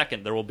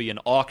 22nd, there will be an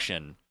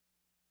auction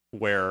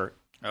where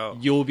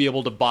you'll be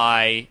able to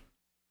buy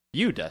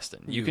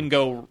Destin. You can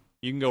go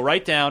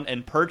right down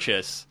and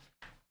purchase.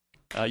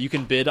 You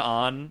can bid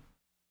on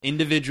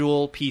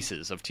individual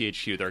pieces of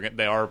THQ.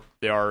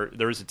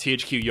 There is a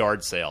THQ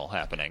yard sale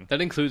happening.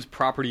 That includes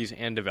properties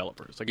and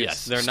developers. Like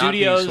Yes. they're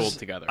Studios- not being sold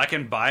together. I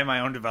can buy my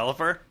own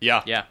developer.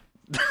 Yeah. Yeah.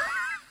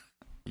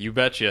 You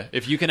betcha.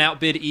 If you can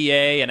outbid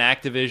EA and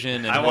Activision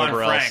and I want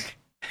whoever else.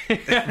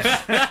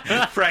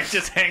 Frank. Frank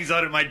just hangs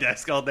out at my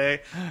desk all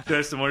day.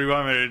 Justin, what do you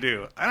want me to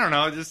do? I don't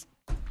know. Just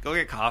go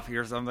get coffee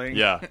or something.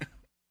 Yeah.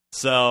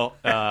 So,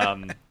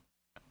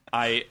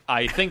 I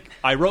think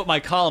I wrote my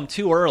column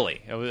too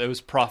early. It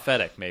was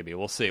prophetic, maybe.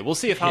 We'll see. We'll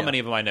see if how many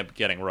of them I end up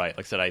getting right.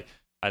 Like I said,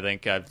 I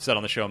think I've said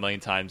on the show a million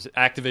times,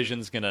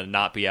 Activision's going to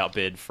not be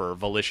outbid for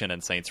Volition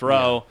and Saints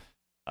Row.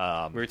 We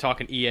were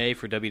talking EA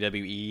for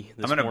WWE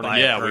this I'm going to morning. buy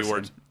Yeah, a we person.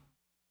 were.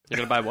 You're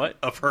going to buy what?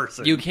 A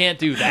person. You can't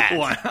do that.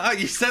 Wow,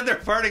 you said they're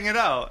farting it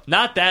out.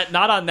 Not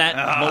on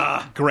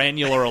that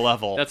granular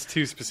level. That's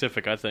too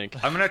specific, I think.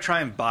 I'm going to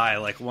try and buy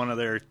like one of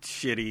their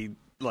shitty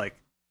like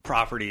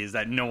properties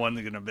that no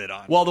one's going to bid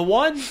on. Well, the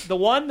one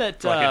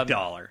that for like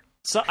 $1.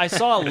 So I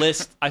saw a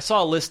list. I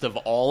saw a list of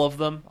all of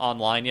them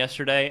online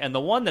yesterday, and the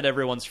one that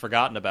everyone's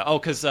forgotten about. Oh,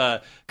 because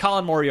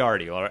Colin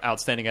Moriarty, our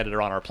outstanding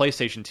editor on our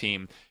PlayStation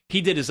team,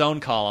 he did his own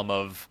column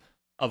of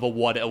a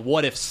what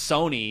if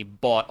Sony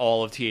bought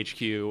all of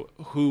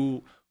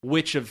THQ,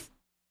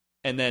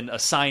 and then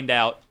assigned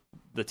out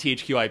the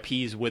THQ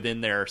IPs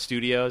within their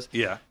studios.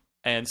 Yeah.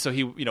 And so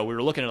we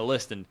were looking at a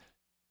list and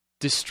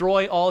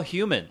Destroy All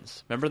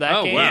Humans. Remember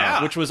that game?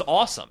 wow. Which was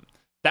awesome.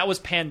 That was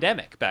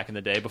Pandemic back in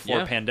the day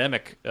before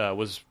Pandemic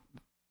was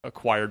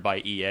acquired by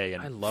EA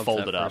and I loved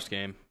folded that up. first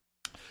game.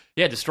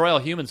 Yeah, Destroy All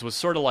Humans was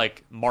sort of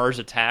like Mars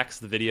Attacks,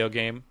 the video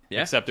game,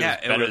 except it was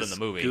better than the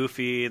movie.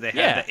 Goofy. They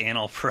had the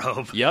anal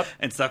probe. Yep.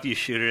 And stuff. You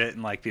shoot at it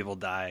and like people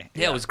die.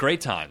 Yeah, it was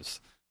great times.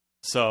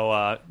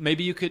 So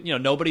maybe you could,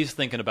 nobody's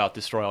thinking about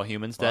Destroy All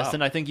Humans, Wow.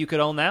 Destin. I think you could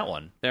own that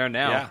one. There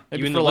now. Yeah.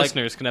 Maybe Even for the like-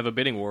 listeners can have a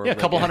bidding war. Yeah, a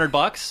over couple it.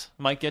 $100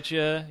 might get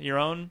you your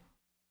own.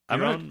 I'm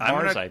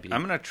Mars gonna, IP.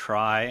 I'm gonna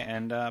try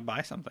and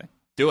buy something.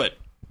 Do it.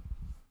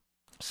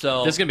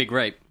 So This is going to be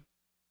great.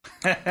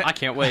 I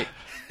can't wait.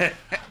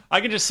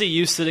 I can just see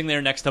you sitting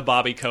there next to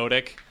Bobby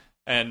Kotick,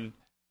 and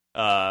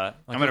I'm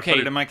gonna put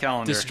it in my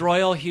calendar.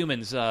 Destroy All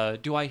Humans.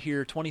 Do I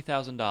hear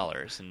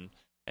 $20,000?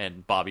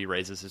 And Bobby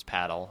raises his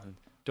paddle. And,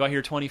 do I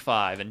hear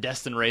 25? And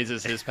Destin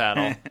raises his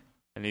paddle.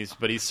 And he's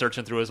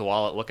searching through his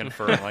wallet looking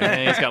for he's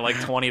got like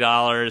 $20,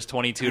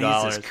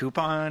 $22. Use this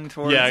coupon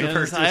towards Yeah, the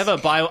 'cause purchase. I have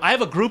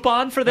a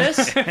Groupon for this.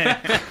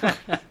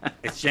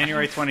 It's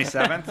January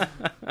 27th.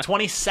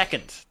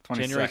 22nd.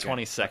 January 22nd.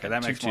 22nd. Okay,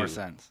 that makes 2-2. more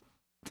sense.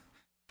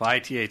 Buy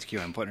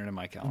THQ. I'm putting it in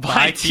my calendar.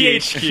 Buy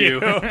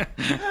THQ.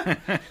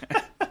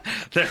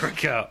 There we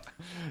go.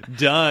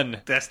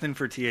 Done. Destined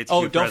for THQ.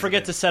 Oh, don't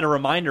forget to set a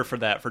reminder for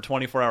that for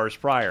 24 hours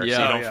prior. Yeah,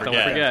 so you Oh, don't yeah. forget.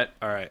 Don't forget.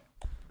 All right.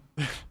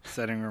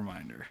 Setting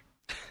reminder.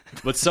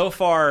 But so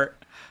far,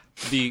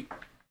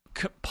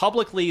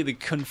 publicly the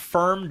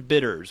confirmed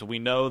bidders, we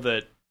know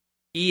that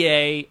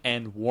EA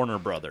and Warner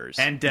Brothers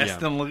And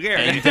Destin Laguerre.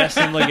 and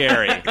Destin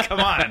Laguerre Come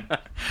on.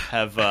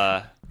 have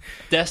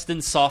Destin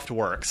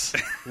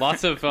Softworks.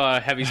 Lots of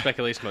heavy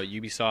speculation about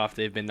Ubisoft.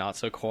 They've been not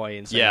so coy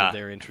and saying that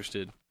they're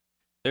interested.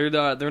 They're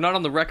not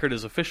on the record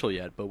as official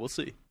yet, but we'll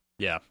see.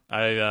 Yeah,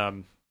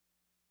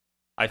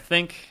 I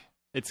think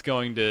it's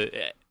going to.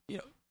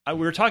 We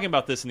were talking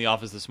about this in the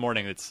office this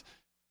morning.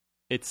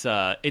 It's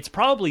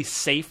probably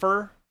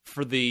safer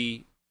for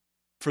the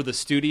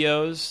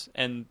studios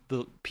and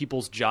the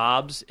people's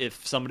jobs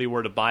if somebody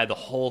were to buy the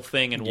whole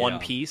thing in one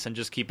piece and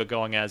just keep it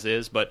going as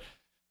is. But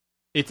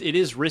it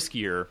is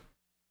riskier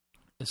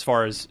as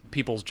far as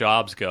people's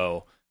jobs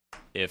go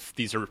if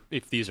these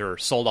are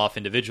sold off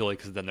individually,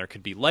 because then there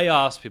could be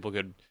layoffs. People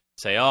could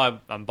say, "Oh,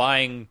 I'm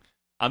buying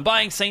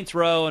Saints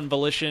Row and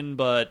Volition,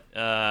 but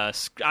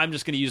I'm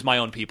just going to use my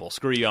own people.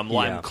 Screw you.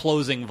 I'm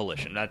closing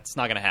Volition." That's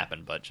not going to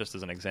happen, but just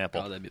as an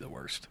example. Oh, that'd be the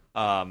worst.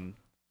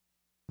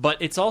 But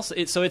it's also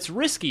it's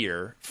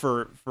riskier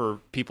for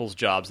people's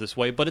jobs this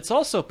way, but it's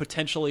also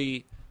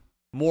potentially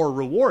more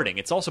rewarding.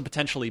 It's also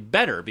potentially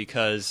better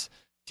because,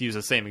 to use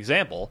the same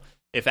example,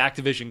 if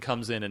Activision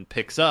comes in and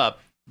picks up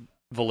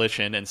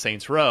Volition and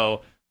Saints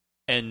Row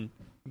and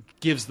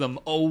gives them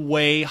a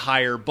way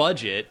higher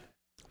budget.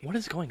 What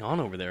is going on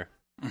over there?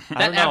 I That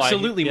don't know.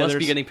 absolutely must be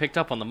there's- getting picked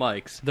up on the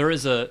mics.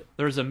 There's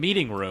a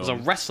meeting room. There's a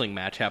wrestling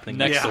match happening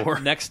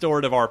next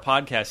door to our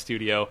podcast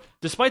studio,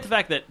 despite the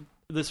fact that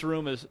this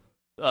room is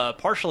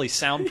partially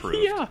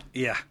soundproof.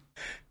 Yeah.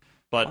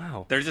 But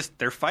Wow.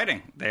 They're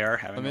fighting. They are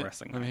having a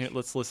wrestling match.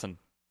 let's listen.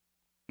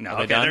 No, Are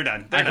they okay, done? they're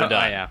done. I They're hope-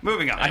 done. yeah.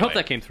 Moving on. I hope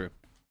that came through.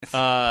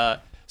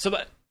 But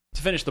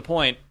to finish the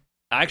point,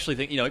 I actually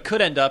think it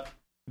could end up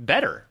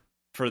better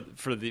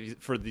for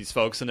these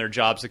folks and their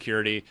job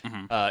security.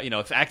 Mm-hmm.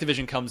 If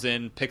Activision comes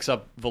in, picks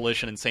up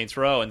Volition and Saints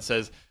Row, and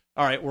says,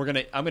 "All right, we're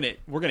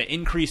gonna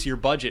increase your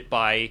budget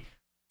by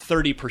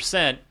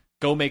 30%.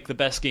 Go make the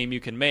best game you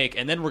can make,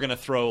 and then we're going to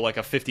throw like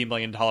a $50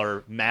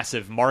 million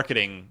massive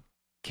marketing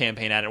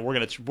campaign at it. We're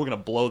gonna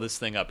blow this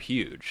thing up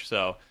huge.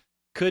 So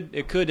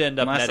it could end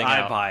up Unless netting I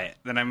out. buy it,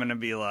 then I'm going to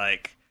be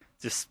like,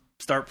 just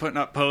start putting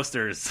up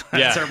posters. Yeah.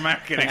 That's our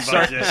marketing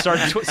budget. Start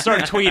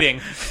tweeting.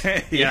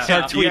 Yeah.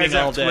 Start You guys tweeting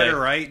all have day. Twitter,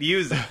 right?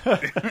 Use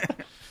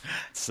it.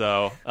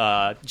 So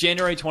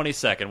January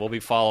 22nd, we'll be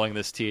following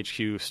this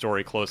THQ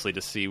story closely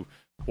to see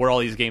where all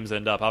these games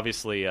end up.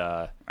 Obviously,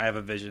 I have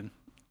a vision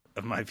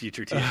of my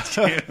future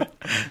THQ.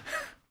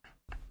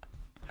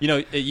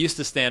 it used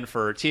to stand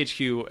for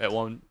THQ at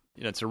one.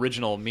 Its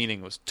original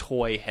meaning was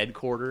Toy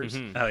Headquarters.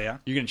 Oh, yeah?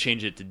 You're going to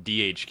change it to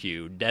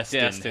DHQ,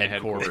 Destin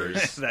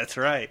Headquarters. That's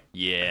right.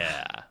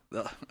 Yeah.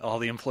 All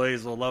the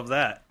employees will love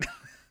that.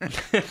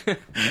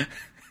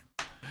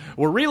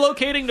 We're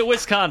relocating to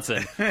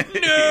Wisconsin. No!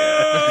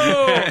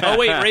 Oh,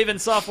 wait, Raven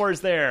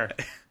Software's there.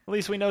 At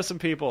least we know some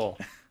people.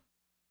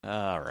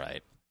 All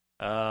right.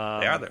 They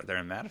are there. They're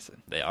in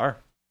Madison. They are.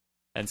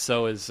 And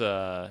so is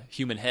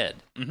Human Head.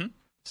 Mm-hmm.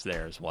 It's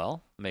there as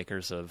well.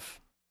 Makers of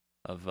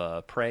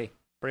Prey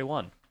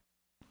 1.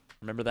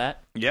 Remember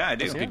that? Yeah, I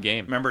do. It's a good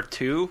game. Remember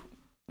 2?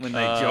 When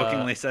they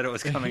jokingly said it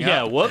was coming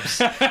Yeah, out? whoops.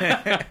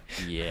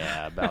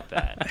 Yeah, about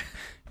that.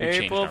 We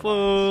changed April our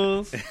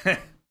minds. Fools.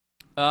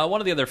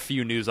 One of the other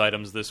few news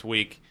items this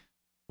week.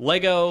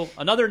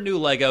 Another new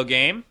Lego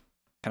game.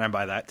 Can I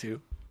buy that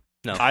too?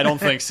 No. I don't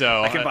think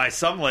so. I can buy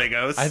some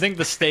Legos. I think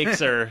the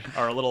stakes are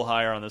a little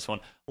higher on this one.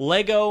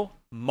 Lego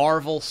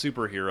Marvel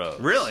Superheroes.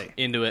 Really?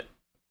 Into it.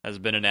 Has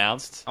been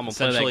announced. I'm gonna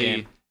play that Essentially,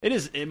 game. It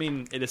is. I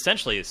mean, it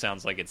essentially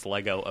sounds like it's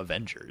Lego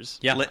Avengers.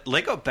 Yeah.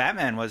 Lego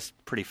Batman was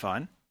pretty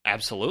fun.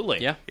 Absolutely.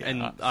 Yeah.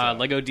 And so-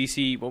 Lego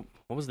DC. What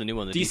was the new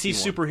one? The DC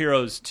one?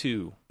 Superheroes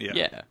 2,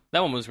 Yeah. That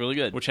one was really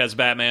good. which has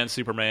Batman,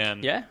 Superman,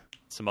 Yeah.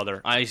 some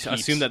other. I peeps.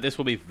 assume that this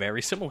will be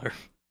very similar.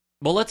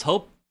 Well, let's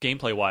hope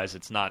gameplay-wise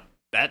it's not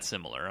that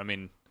similar. I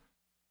mean,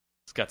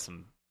 it's got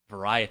some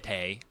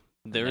variety.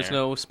 There is there.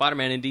 no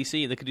Spider-Man in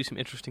DC. They could do some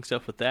interesting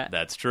stuff with that.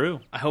 That's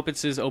true. I hope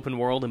it's as open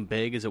world and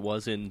big as it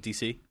was in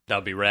DC. That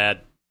would be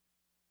rad.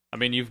 I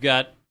mean, you've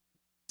got,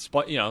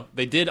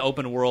 they did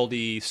open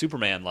worldy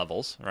Superman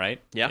levels, right?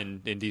 Yeah.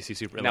 In DC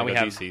Super. Now we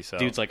Lego have DC, so.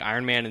 dudes like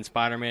Iron Man and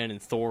Spider-Man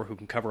and Thor who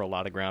can cover a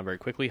lot of ground very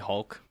quickly.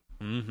 Hulk.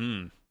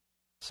 Mm-hmm.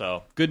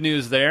 So good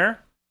news there.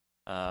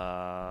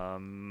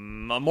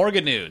 More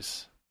good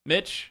news,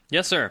 Mitch.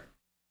 Yes, sir.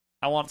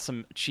 I want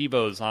some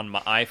Chivos on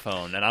my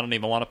iPhone, and I don't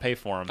even want to pay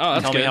for them. Oh,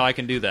 that's Tell me good. how I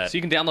can do that. So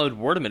you can download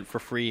Wordament for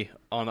free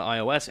on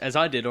iOS, as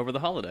I did over the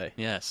holiday.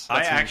 Yes.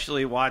 I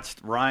actually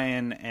watched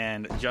Ryan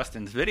and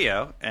Justin's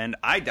video, and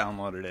I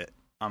downloaded it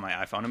on my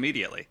iPhone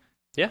immediately.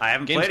 Yeah, I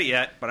haven't game's- played it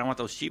yet, but I want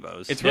those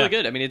Chivos. It's really Yeah.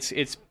 good. I mean,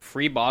 it's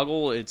free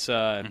Boggle. It's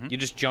you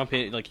just jump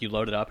in, like you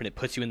load it up, and it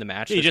puts you in the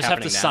match. You that's just have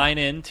to happening now. sign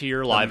in to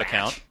your live match.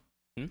 account.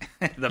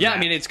 Yeah, I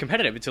mean it's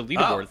competitive. It's a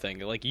leaderboard thing.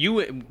 Like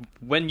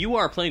when you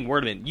are playing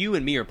Wordament, you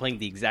and me are playing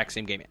the exact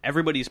same game.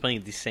 Everybody's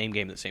playing the same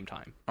game at the same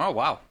time. Oh,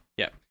 wow.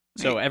 Yeah.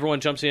 So everyone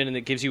jumps in and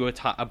it gives you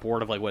a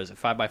board of like what is it,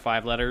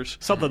 5x5 letters,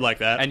 Something like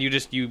that. and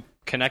you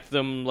connect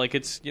them like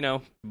it's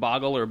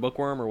Boggle or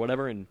Bookworm or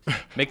whatever, and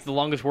make the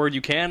longest word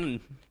you can. And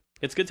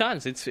it's good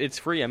times. It's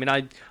free. I mean,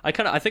 I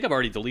think I've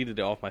already deleted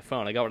it off my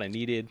phone. I got what I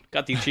needed.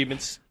 Got the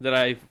achievements that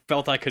I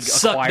felt I could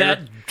Suck acquire.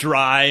 that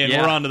dry, and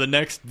Yeah. we're on to the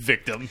next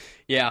victim.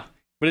 Yeah.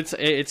 But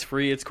it's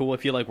free. It's cool.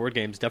 If you like word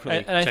games,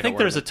 definitely. And I check think out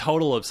there's a Wordament.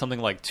 total of something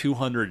like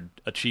 200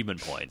 achievement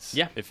points.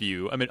 Yeah.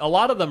 I mean, a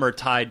lot of them are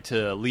tied to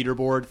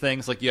leaderboard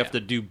things, like you have to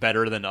do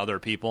better than other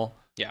people.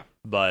 Yeah.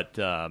 But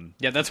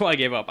Yeah, that's why I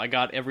gave up. I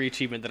got every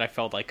achievement that I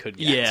felt I could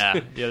get. yeah,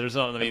 there's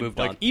no. I mean, moved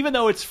like on. even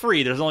though it's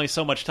free, there's only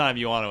so much time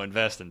you want to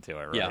invest into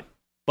it, right? Yeah.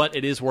 But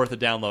it is worth a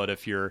download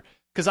if you're.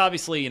 Because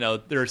obviously,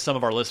 there are some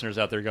of our listeners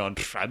out there going,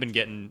 I've been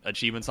getting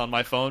achievements on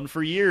my phone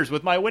for years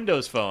with my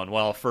Windows phone.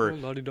 Well, for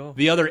la-di-da.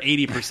 the other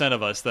 80%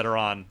 of us that are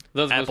on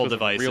Those of us Apple with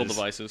devices, real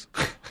devices.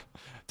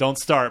 don't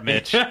start,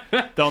 Mitch.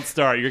 Don't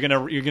start. You're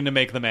gonna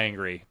make them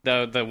angry.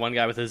 The one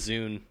guy with a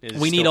Zune is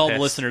We need still all the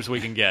pissed. listeners we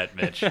can get,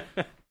 Mitch.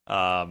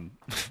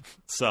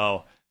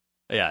 So,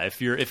 yeah,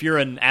 if you're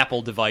an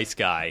Apple device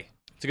guy,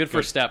 It's a good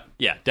first step.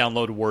 yeah,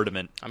 download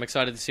Wordament. I'm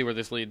excited to see where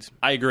this leads.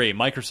 I agree.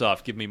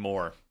 Microsoft, give me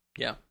more.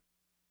 Yeah.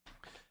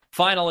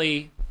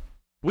 Finally,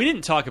 we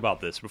didn't talk about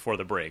this before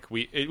the break.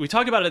 We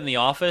talked about it in the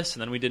office,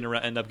 and then we didn't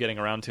end up getting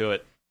around to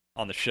it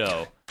on the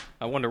show.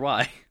 I wonder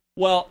why.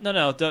 Well,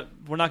 no,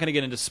 we're not going to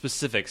get into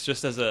specifics.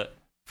 Just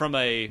from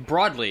a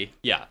Broadly,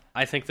 yeah.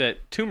 I think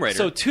that Tomb Raider.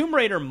 So Tomb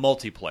Raider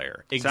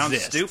multiplayer Sounds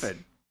exists. stupid.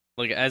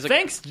 like as a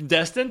Thanks,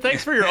 Destin.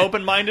 Thanks for your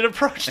open-minded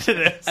approach to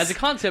this. as a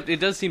concept,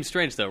 it does seem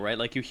strange though, right?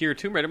 Like you hear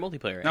Tomb Raider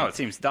multiplayer. No, and it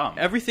seems dumb.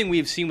 everything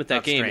we've seen with that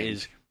Not game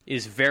strange.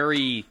 is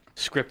very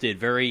scripted,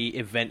 very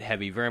event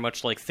heavy, very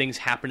much like things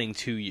happening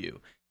to you.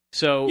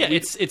 So yeah,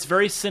 it's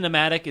very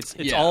cinematic. It's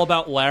Yeah. all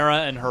about Lara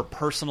and her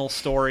personal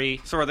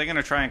story. So are they going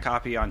to try and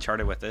copy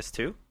Uncharted with this,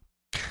 too?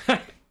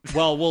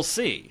 Well, we'll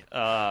see.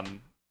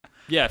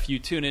 Yeah, if you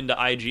tune into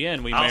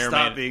IGN, we I'll may or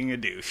stop may. being a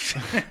douche.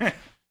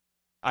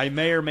 I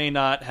may or may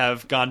not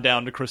have gone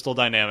down to Crystal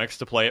Dynamics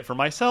to play it for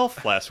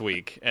myself last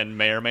week, and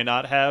may or may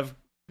not have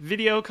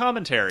video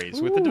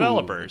commentaries with the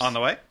developers. On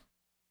the way?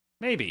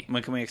 Maybe.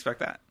 When can we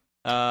expect that?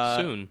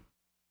 Soon.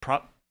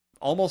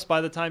 Almost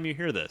by the time you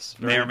hear this.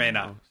 May or may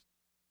not.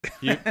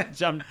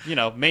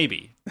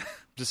 Maybe.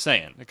 Just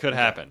saying. It could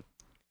happen.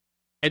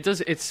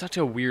 It's such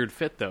a weird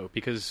fit, though,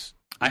 because...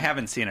 I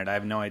haven't seen it. I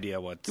have no idea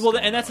what's Well,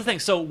 going and that's on. the thing.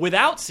 So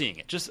without seeing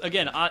it, just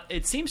again,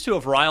 it seems to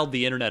have riled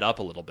the internet up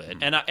a little bit,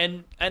 and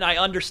I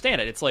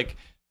understand it. It's like,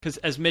 because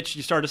as Mitch,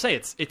 you started to say,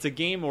 it's a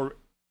game where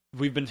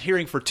we've been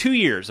hearing for 2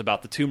 years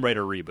about the Tomb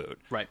Raider reboot,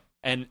 Right.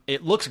 and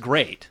it looks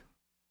great.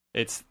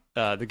 It's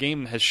the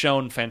game has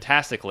shown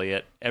fantastically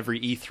at every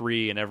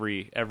E3 and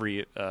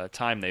every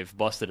time they've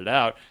busted it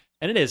out,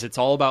 and it is. It's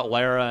all about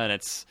Lara, and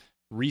it's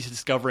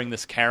rediscovering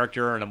this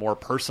character and a more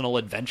personal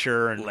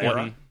adventure. And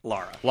Lara.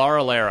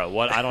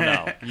 What? I don't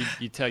know.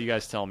 you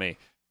guys tell me.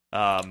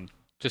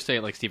 Just say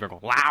it like Steve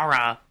Urkel.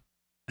 Lara.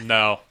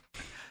 No.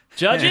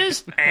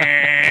 Judges?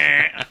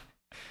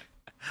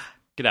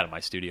 Get out of my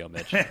studio,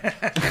 Mitch. I'm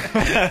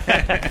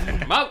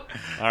out.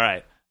 All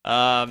right.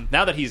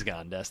 Now that he's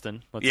gone,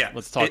 Destin,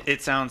 let's talk.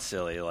 It sounds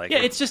silly.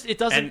 It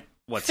doesn't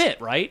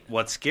fit, right?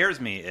 What scares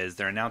me is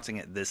they're announcing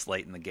it this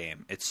late in the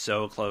game. It's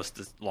so close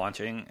to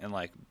launching and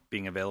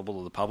being available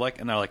to the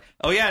public, and they're like,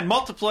 "Oh yeah, and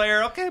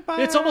multiplayer, okay,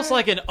 bye." It's almost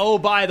like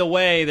by the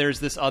way,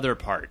 there's this other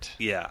part.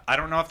 Yeah, I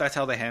don't know if that's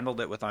how they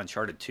handled it with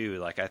Uncharted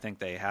 2. I think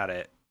they had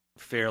it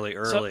fairly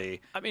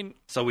early.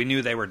 So we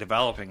knew they were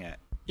developing it.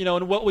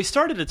 And what we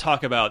started to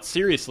talk about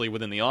seriously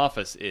within the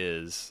office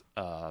is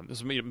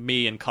this is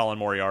me and Colin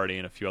Moriarty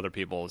and a few other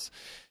people.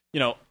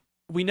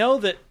 We know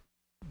that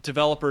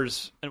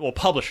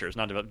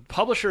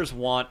publishers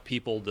want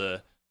people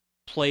to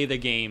play the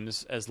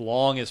games as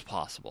long as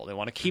possible. They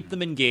want to keep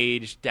them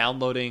engaged,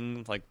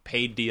 downloading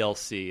paid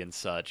DLC and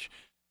such.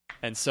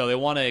 And so they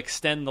want to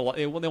extend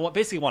they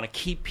basically want to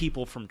keep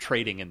people from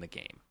trading in the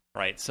game,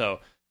 right? So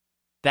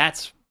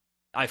that's,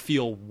 I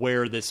feel,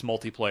 where this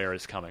multiplayer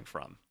is coming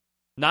from.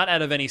 Not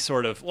out of any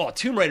sort of,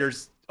 Tomb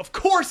Raider's, of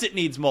course it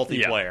needs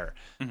multiplayer.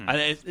 Yeah.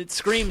 Mm-hmm. It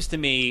screams to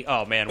me,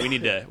 oh man, we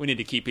need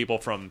to keep people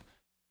from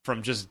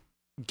just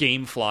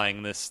game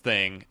flying this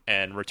thing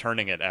and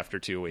returning it after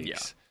 2 weeks. Yeah.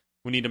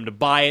 We need them to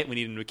buy it. We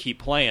need them to keep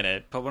playing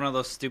it. Put one of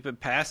those stupid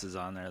passes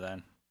on there,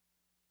 then.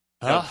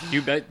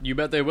 You bet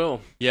they will.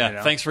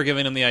 Yeah, thanks for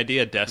giving them the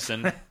idea,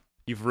 Destin.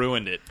 You've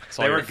ruined it.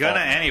 They were gonna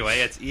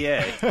anyway. It's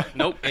EA.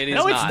 Nope, it is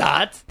no,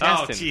 not. It's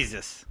not. Oh,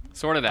 Jesus.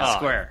 Sort of that.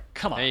 Square.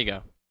 Come on. There you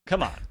go.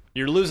 Come on.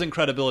 You're losing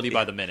credibility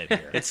by the minute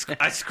here.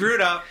 I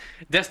screwed up.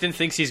 Destin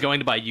thinks he's going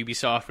to buy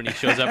Ubisoft when he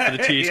shows up for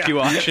the THQ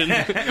auction.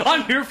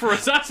 I'm here for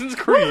Assassin's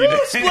Creed.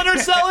 Woo-hoo, Splinter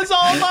Cell is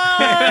all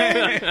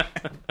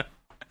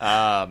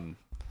mine.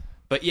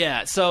 But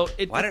yeah, so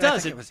it does. I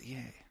think it was EA?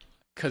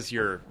 Because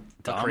you're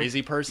dumb. A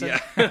crazy person.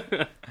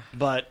 Yeah.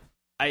 But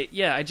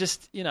I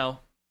just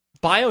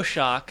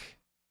BioShock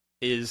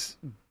is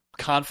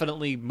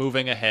confidently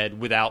moving ahead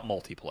without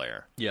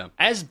multiplayer. Yeah.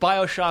 As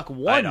BioShock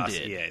 1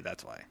 did. EA,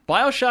 that's why.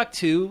 BioShock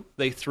 2,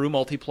 they threw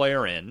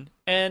multiplayer in,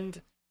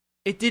 and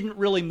it didn't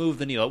really move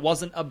the needle. It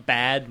wasn't a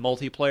bad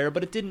multiplayer,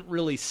 but it didn't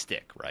really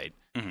stick, right?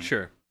 Mm-hmm.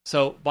 Sure.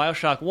 So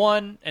BioShock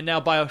 1 and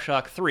now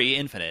BioShock 3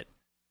 Infinite,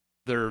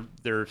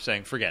 they're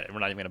saying, forget it. We're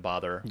not even going to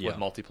bother with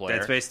multiplayer.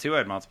 Dead Space 2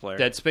 had multiplayer.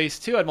 Dead Space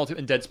 2 had multiplayer,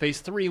 and Dead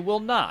Space 3 will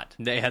not.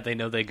 They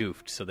know they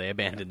goofed, so they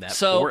abandoned that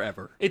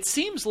forever. It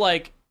seems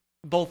like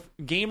both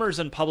gamers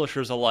and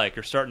publishers alike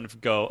are starting to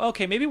go,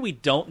 okay, maybe we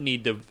don't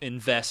need to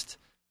invest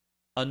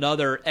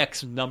another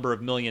X number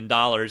of $1 million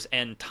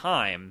and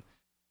time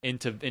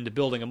into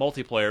building a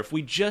multiplayer. If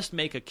we just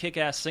make a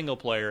kick-ass single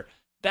player,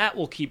 that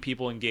will keep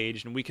people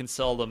engaged, and we can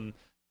sell them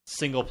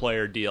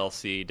single-player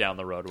DLC down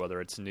the road,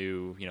 whether it's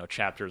new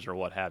chapters or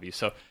what have you.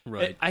 So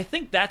right. I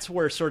think that's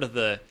where sort of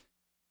the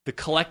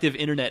collective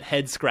internet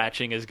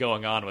head-scratching is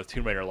going on with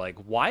Tomb Raider.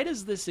 Why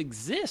does this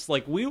exist?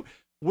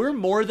 We're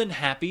more than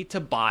happy to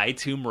buy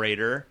Tomb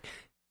Raider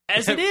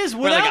as it is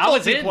without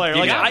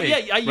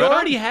multiplayer. You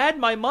already had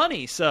my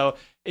money, so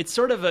it's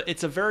sort of I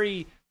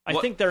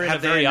think they're in a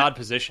very odd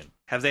position.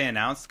 Have they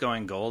announced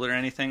going gold or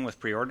anything with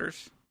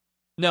pre-orders?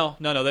 No.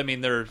 I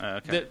mean,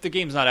 the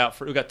game's not out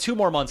we've got 2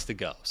 more months to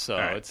go, so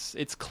right.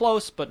 It's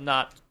close, but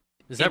not.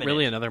 Is that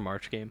really another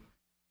March game?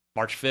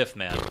 March 5th,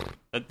 man.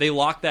 They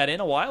locked that in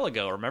a while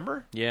ago.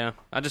 Remember? Yeah,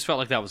 I just felt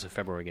like that was a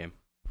February game.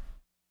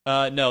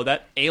 No,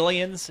 that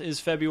Aliens is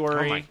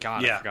February. Oh my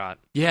god, yeah. I forgot.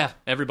 Yeah,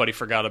 everybody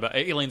forgot about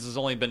Aliens. Has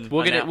only been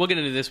we'll get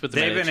into this with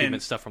the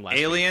achievement stuff from last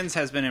Aliens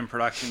has been in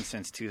production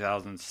since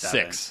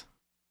 2007. 6.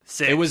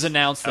 It was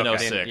announced in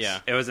 06. Yeah,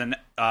 it was an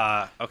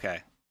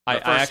okay. The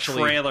first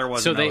actually trailer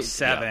was in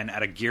 07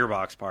 at a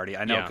Gearbox party.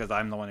 I know because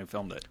I'm the one who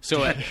filmed it.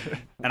 So,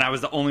 and I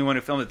was the only one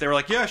who filmed it. They were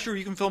like, "Yeah, sure,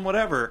 you can film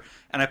whatever."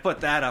 And I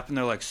put that up, and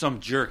they're like, "Some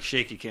jerk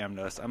shaky cammed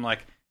us." I'm like,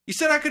 "You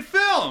said I could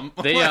film."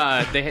 They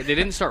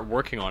didn't start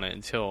working on it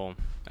until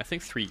I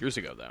think 3 years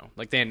ago, though.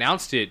 They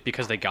announced it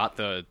because they got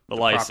the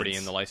property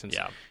and the license.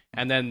 Yeah.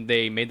 And then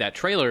they made that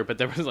trailer, but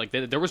there was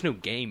there was no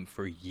game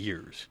for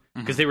years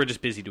because they were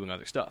just busy doing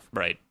other stuff.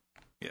 Right.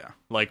 Yeah.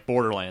 like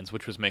Borderlands,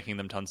 which was making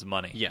them tons of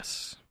money.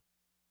 Yes.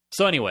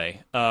 So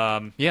anyway,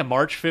 March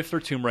 5th for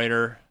Tomb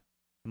Raider,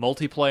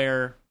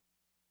 multiplayer.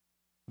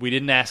 We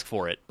didn't ask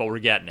for it, but we're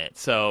getting it.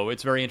 So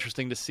it's very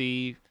interesting to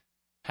see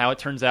how it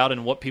turns out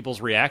and what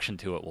people's reaction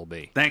to it will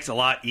be. Thanks a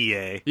lot,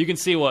 EA. You can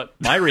see what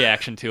my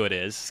reaction to it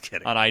is Just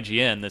kidding. on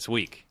IGN this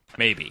week.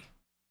 Maybe.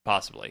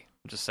 Possibly.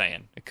 I'm just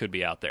saying. It could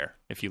be out there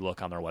if you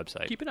look on their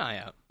website. Keep an eye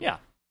out. Yeah.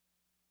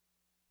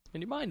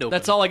 And your mind open.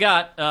 That's all I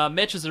got.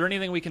 Mitch, is there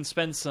anything we can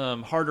spend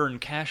some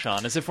hard-earned cash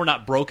on, as if we're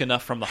not broke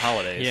enough from the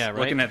holidays? Yeah, right.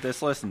 Looking at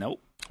this list,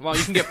 nope. Well,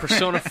 you can get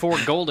Persona 4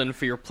 Golden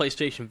for your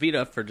PlayStation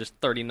Vita for just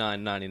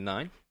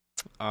 $39.99.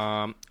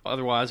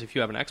 Otherwise, if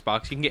you have an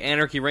Xbox, you can get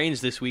Anarchy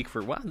Reigns this week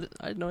for, wow,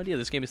 I had no idea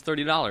this game is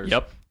 $30.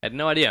 Yep. I had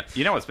no idea.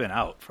 You know it's been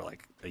out for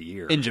like a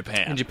year. In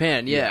Japan. In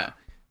Japan, yeah.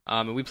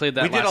 And we played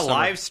that we did a last summer.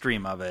 live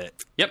stream of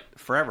it Yep.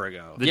 forever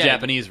ago. The Yeah.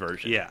 Japanese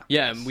version. Yeah.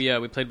 Yeah, and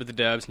we played with the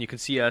devs, and you can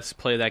see us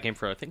play that game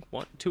for, I think,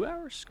 2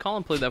 hours?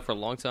 Colin played that for a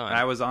long time.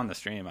 I was on the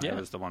stream. Yeah. I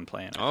was the one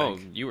playing. I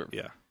think. You were.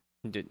 Yeah.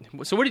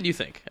 So what did you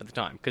think at the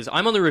time? Because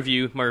I'm on the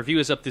review. My review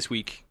is up this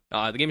week.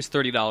 The game is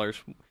 $30.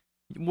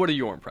 What are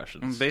your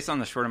impressions? Based on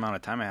the short amount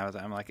of time I have,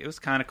 I'm like, it was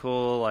kind of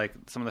cool. Like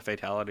some of the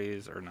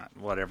fatalities, or not,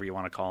 whatever you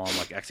want to call them,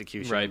 like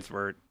executions Right.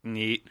 were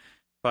neat,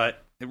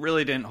 but it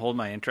really didn't hold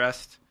my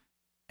interest.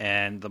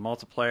 And the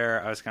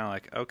multiplayer, I was kind of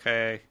like,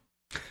 okay,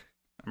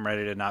 I'm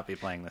ready to not be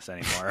playing this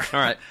anymore. All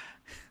right.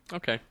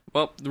 Okay.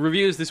 Well, the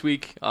reviews this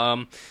week.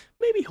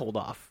 Maybe hold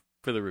off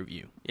for the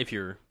review if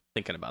you're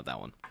thinking about that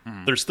one.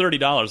 There's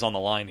 $30 on the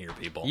line here,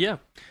 people. Yeah.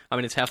 I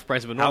mean, it's half the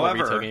price of a normal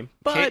retail game.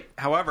 But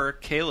However,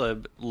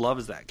 Caleb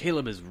loves that game.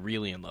 Caleb is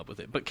really in love with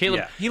it. But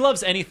Caleb, Yeah. He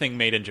loves anything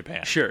made in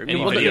Japan. sure. Any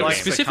Well, video like,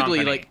 game. specifically,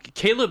 The company. like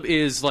Caleb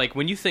is like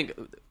when you think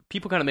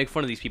people kind of make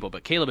fun of these people,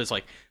 but Caleb is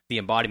like the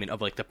embodiment of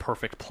like the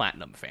perfect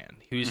platinum fan.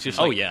 Who's just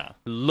Oh, like, yeah.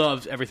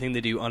 loves everything they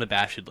do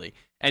unabashedly,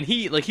 and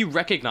he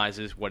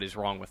recognizes what is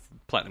wrong with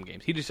platinum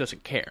games. He just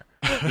doesn't care.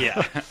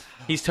 Yeah.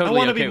 He's I totally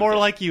want to okay be more with it.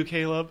 like you,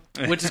 Caleb.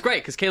 Which is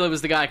great because Caleb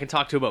is the guy I can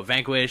talk to about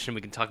Vanquish, and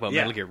we can talk about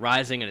Yeah. Metal Gear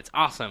Rising, and it's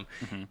awesome.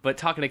 But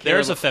talking to Caleb,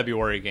 There's a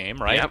February game,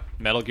 right? Yep.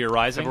 Metal Gear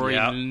Rising. February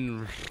Yeah.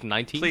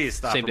 19th. Please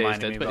stop same day as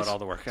reminding Dead me about Space. all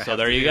the work I So have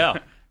there to you do. go.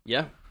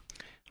 Yeah.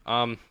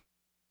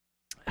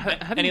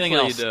 Having Anything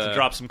played, else to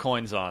drop some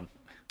coins on?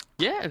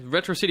 Yeah,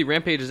 Retro City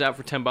Rampage is out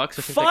for $10. I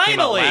think that came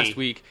out Finally! last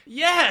week.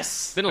 Yes!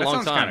 It's been a That long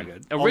sounds time. kinda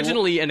good.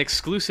 Originally an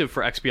exclusive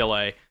for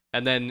XBLA,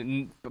 and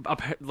then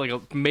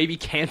maybe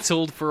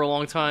canceled for a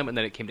long time, and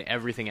then it came to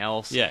everything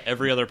else. Yeah,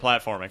 every other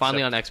platform.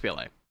 Finally on except-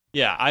 XBLA.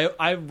 Yeah,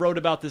 I wrote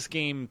about this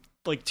game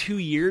like 2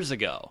 years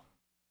ago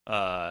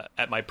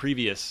at my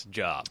previous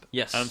job.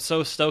 Yes. And I'm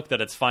so stoked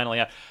that it's finally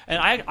out. And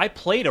I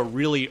played a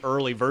really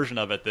early version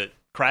of it that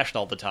crashed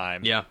all the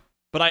time. Yeah.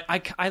 But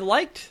I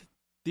liked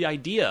the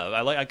idea.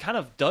 I kind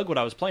of dug what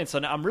I was playing. So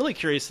now I'm really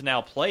curious to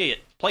now play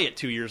it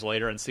 2 years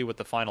later and see what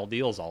the final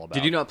deal is all about.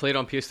 Did you not play it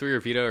on PS3 or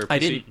Vita or PC? I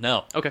didn't.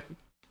 No. Okay.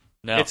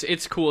 No.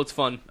 It's cool. It's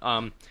fun.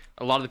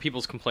 A lot of the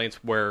people's complaints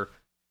where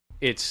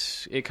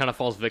it kind of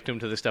falls victim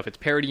to this stuff it's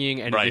parodying,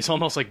 and Right. it's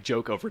almost like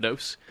joke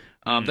overdose.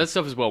 That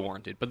stuff is well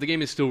warranted, but the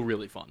game is still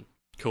really fun.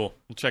 Cool.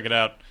 We'll check it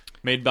out.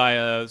 Made by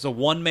it's a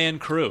one-man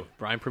crew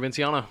Brian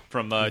Provinciano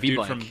from V dude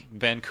Blank. from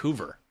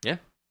Vancouver. Yeah.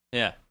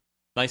 Yeah.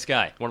 Nice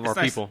guy. One of It's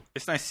our nice, people.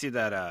 It's nice to see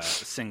that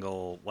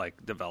single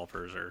like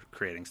developers are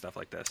creating stuff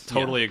like this.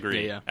 Totally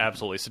agree. Yeah.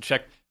 Absolutely. So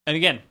check. And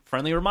again,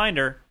 friendly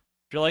reminder.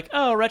 If you're like,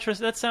 oh, retro,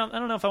 that sound. I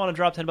don't know if I want to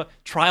drop $10.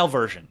 Trial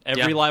version.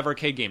 Every Yeah. live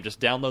arcade game. Just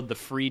download the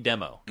free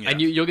demo. Yeah.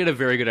 And you'll get a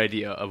very good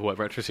idea of what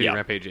Retro City Yeah.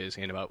 Rampage is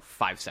in about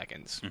 5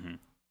 seconds.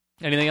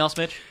 Anything else,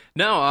 Mitch?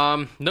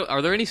 No, no.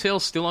 Are there any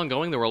sales still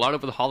ongoing? There were a lot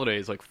over the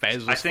holidays. Like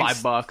Fez I was think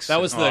 $5.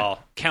 That was the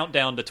Well-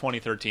 countdown to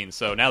 2013.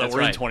 So now that That's we're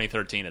in right.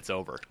 2013, it's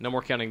over. no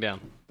more counting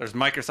down. There's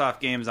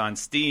Microsoft games on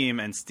Steam,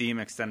 and Steam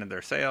extended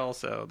their sale,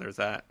 so there's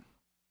that.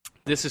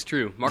 This is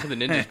true. Mark of the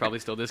Ninja is probably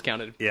still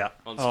discounted Yeah.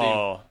 on Steam.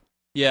 Oh,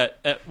 yeah.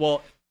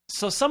 Well,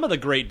 so some of the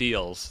great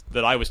deals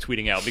that I was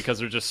tweeting out because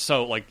they're just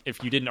so like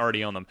if you didn't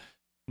already own them,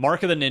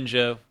 Mark of the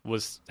Ninja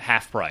was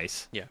half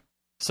price. Yeah.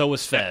 So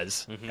was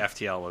Fez.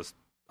 FTL was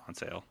on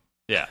sale.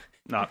 Yeah.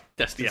 Not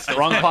Destin, Yeah. still-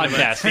 Wrong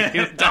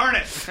podcast. darn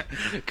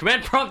it.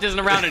 Command prompt isn't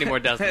around anymore,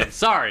 Destin.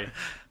 Sorry.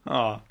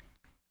 Oh.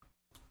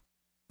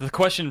 The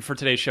question for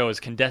today's show is: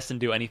 can Destin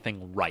do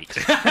anything right?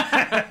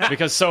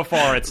 Because so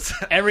far, it's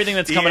everything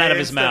that's coming out of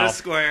his instead mouth.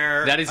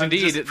 Square. That is I'm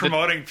indeed just the-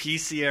 promoting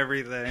PC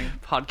everything.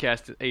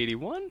 Podcast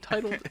 81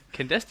 titled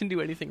 "Can Destin Do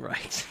Anything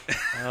Right?"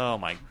 Oh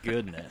my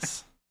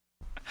goodness!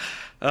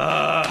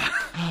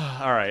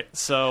 All right,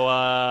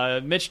 so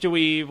Mitch, do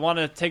we want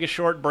to take a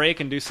short break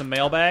and do some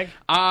mailbag?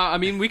 I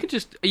mean, we could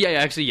just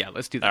actually,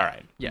 let's do that. All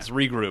right, Yeah. let's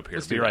regroup here.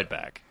 Let's Be do right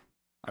back.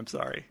 I'm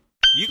sorry.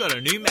 You got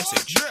a new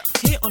message.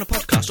 Here on a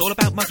podcast all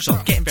about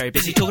Microsoft getting very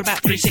busy talking about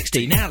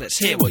 360. Now let's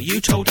hear what you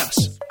told us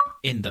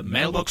in the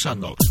Mailbox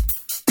Unlocked.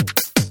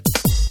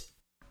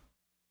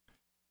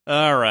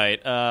 All right,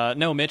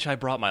 no, Mitch, I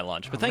brought my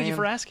lunch, but thank you man.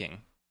 for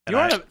asking.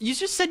 You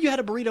just said you had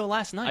a burrito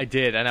last night. I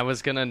did, and I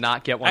was gonna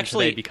not get one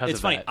Actually, today because it's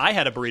of funny. that. I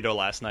had a burrito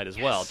last night as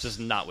well, just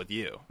not with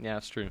you. Yeah,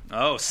 that's true.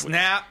 Oh,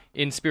 snap.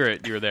 In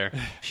spirit, you were there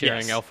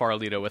sharing Yes. El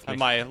Farolito with me. And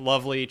my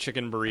lovely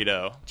chicken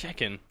burrito,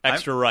 Chicken.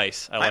 extra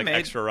rice. I like made-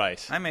 extra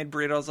rice. I made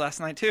burritos last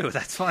night, too.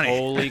 That's funny.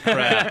 Holy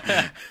crap!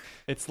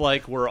 It's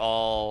like we're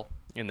all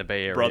In the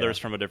Bay Area. brothers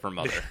from a different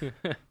mother.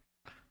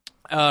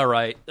 All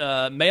right,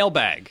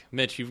 mailbag,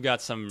 Mitch. You've got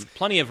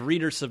plenty of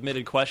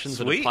reader-submitted questions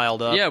that have Sweet.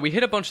 piled up. Yeah, we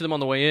hit a bunch of them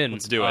on the way in.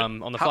 Let's do it. On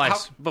the How,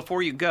 flies.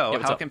 before you go,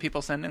 what's how up? can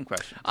people send in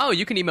questions? Oh,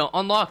 you can email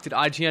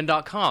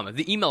unlocked@ign.com,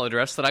 the email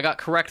address that I got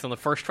correct on the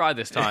first try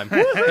this time.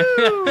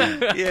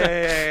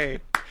 Yay.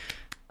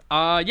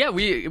 Yeah,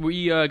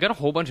 we got a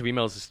whole bunch of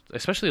emails,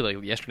 especially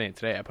like yesterday and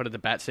today. I put the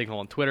bat signal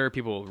on Twitter.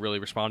 People really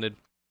responded.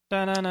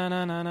 So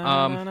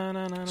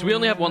we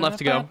only have one left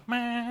to go.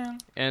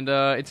 And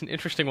it's an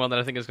interesting one that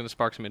I think is going to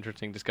spark some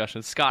interesting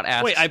discussions. Scott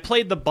asks... Wait, I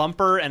played the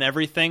bumper and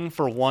everything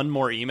for one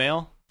more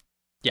email?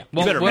 Yeah.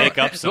 You better make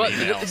up some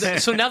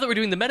emails. So now that we're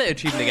doing the meta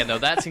achievement again, though,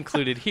 that's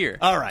included here.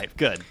 All right,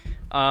 good.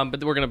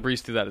 But we're going to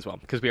breeze through that as well,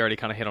 because we already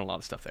kind of hit on a lot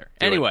of stuff there.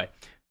 Anyway,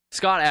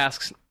 Scott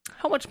asks,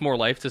 how much more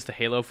life does the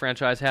Halo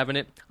franchise have in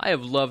it? I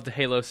have loved the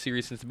Halo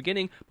series since the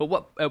beginning,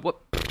 but at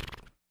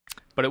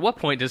what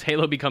point does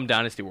Halo become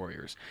Dynasty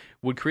Warriors?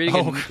 Would creating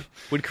a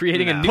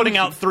new Putting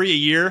out 3 a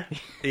year?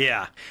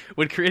 Yeah.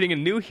 would creating a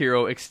new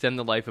hero extend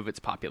the life of its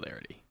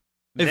popularity?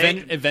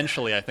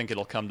 Eventually, I think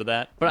it'll come to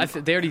that. But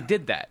they already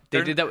did that.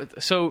 They did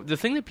that. So the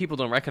thing that people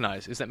don't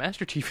recognize is that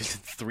Master Chief is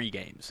in 3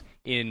 games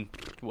in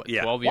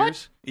 12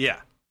 years. Yeah.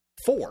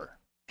 4.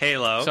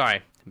 Halo.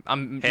 Sorry, Halo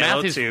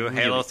math is 2, really,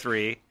 Halo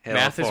 3, Halo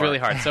math 4. is really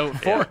hard. So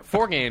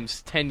four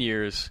games, 10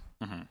 years.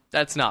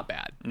 That's not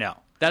bad. No.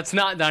 That's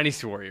not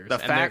Dynasty Warriors. The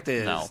And fact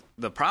they're- is, no.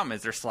 the problem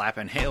is they're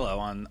slapping Halo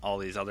on all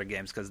these other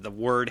games because the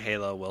word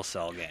Halo will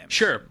sell games.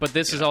 Sure, but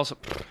this is also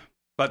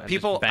But I'm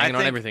people, just banging I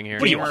on think everything here.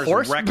 What are you, a gamers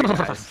horse?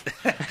 recognize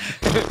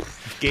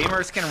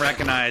gamers can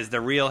recognize the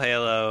real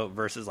Halo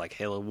versus like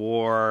Halo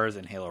Wars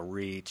and Halo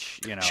Reach.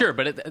 You know, sure,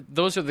 but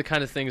those are the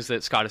kind of things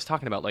that Scott is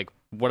talking about. Like,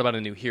 what about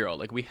a new hero?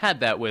 Like, we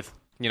had that with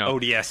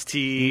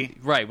ODST.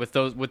 right with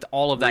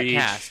all of that Reach.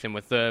 cast and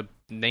with the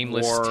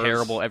nameless, Wars.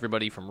 terrible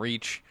everybody from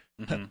Reach.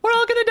 We're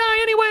all gonna die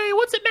anyway.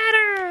 What's it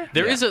matter?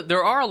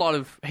 There are a lot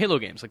of Halo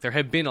games. Like, there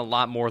have been a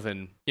lot more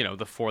than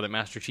the 4 that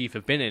Master Chief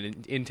have been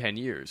in 10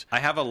 years. I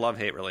have a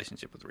love-hate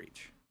relationship with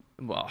Reach.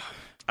 Well,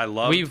 I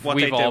love what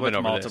we've they all did with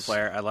been over this.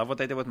 multiplayer. I love what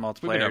they did with been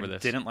multiplayer. over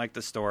this. Didn't like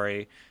the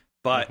story,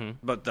 but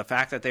the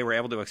fact that they were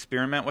able to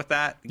experiment with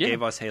that Yeah.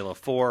 gave us Halo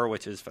 4,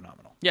 which is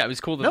phenomenal. yeah, it was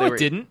cool that No, they it were.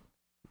 didn't.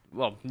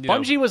 Well,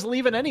 Bungie was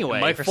leaving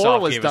anyway. Microsoft 4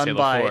 was gave us done Halo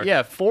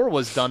by 4. 4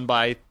 was done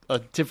by a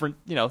different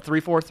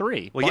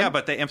 343. Well, yeah,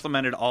 but they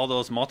implemented all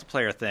those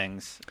multiplayer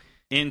things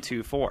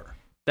into 4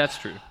 that's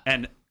true.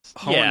 and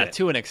honed yeah, it.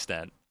 to an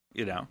extent,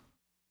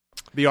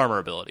 The armor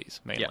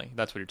abilities mainly. Yeah.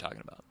 That's what you're talking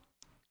about.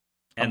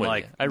 and with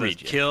like you. I the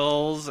read you.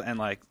 kills and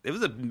like it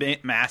was a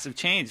massive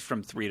change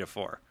from 3 to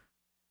 4.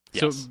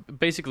 Yes. So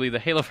basically, the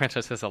Halo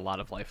franchise has a lot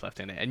of life left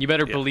in it, and you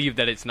better believe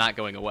that it's not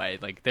going away.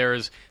 Like,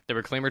 the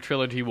Reclaimer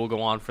trilogy will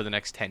go on for the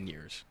next 10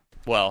 years.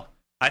 Well,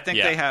 I think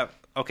Yeah. they have.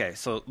 Okay,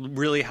 so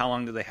really, how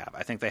long do they have?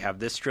 I think they have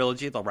this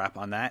trilogy. They'll wrap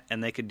on that,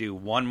 and they could do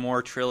one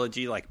more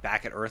trilogy, like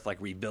Back at Earth, like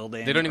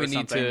rebuilding. They don't or even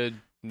need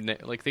something.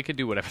 to. Like, they could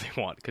do whatever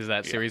they want because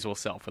that series will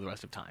sell for the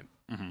rest of time.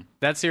 Mm-hmm.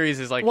 That series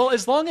is like, well,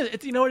 as long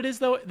as you know what it is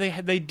though,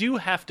 they do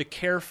have to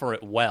care for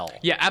it well.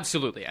 yeah,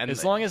 absolutely. And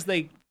As long as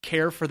they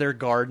care for their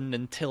garden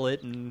and till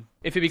it, and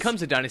if it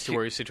becomes a Dynasty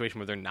Warriors situation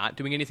where they're not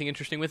doing anything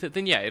interesting with it,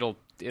 then yeah,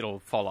 it'll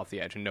fall off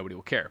the edge and nobody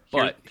will care.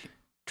 But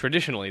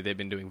traditionally, they've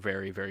been doing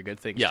very, very good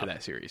things to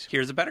that series.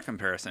 Here's a better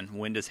comparison: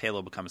 when does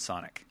Halo become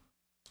Sonic?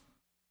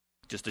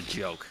 Just a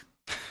joke.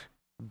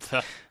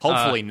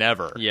 hopefully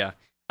never. Yeah,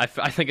 I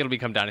think it'll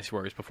become Dynasty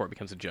Warriors before it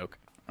becomes a joke.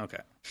 Okay.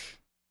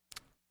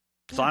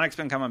 Sonic's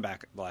been coming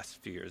back the last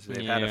few years.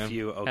 They've had Yeah. a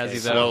few. Has Okay, he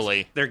so though?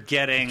 Slowly. they're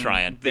getting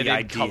Trying. the They did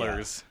idea.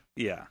 colors.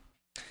 Yeah.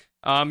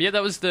 Yeah,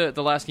 that was the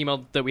last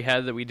email that we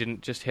had that we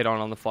didn't just hit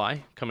on the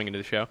fly coming into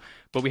the show.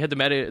 But we had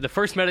the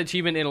first meta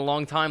achievement in a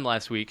long time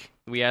last week.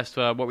 We asked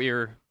what we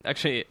were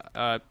actually.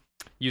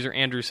 User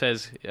Andrew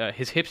says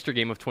his hipster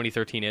game of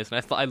 2013 is,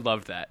 and I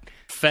loved that.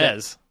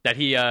 Fez. That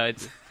he.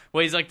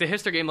 Well, he's like the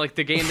hipster game, like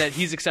the game that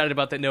he's excited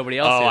about that nobody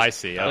else is. Oh, I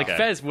see. Like Okay.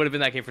 Fez would have been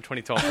that game for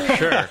 2012 for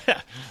sure.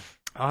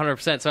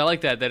 100%. So I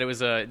like that it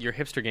was your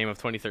hipster game of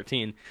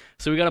 2013.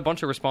 So we got a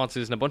bunch of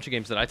responses and a bunch of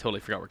games that I totally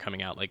forgot were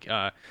coming out, like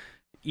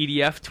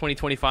EDF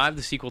 2025,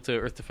 the sequel to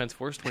Earth Defense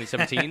Force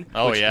 2017.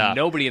 Oh, which yeah.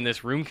 nobody in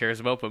this room cares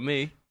about but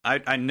me.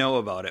 I know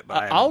about it,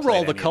 but I I'll haven't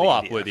roll played the any of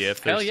co-op EDFs. with you. If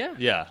Hell there's- yeah.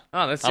 Yeah.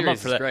 Oh, that I'm up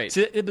series for is that. great.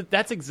 See, but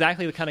that's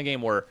exactly the kind of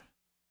game where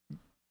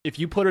if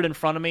you put it in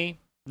front of me,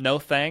 no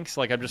thanks.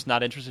 Like, I'm just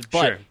not interested.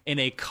 But Sure. in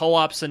a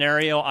co-op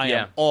scenario, I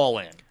Yeah. am all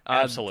in.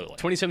 Absolutely.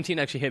 2017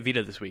 actually hit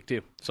Vita this week,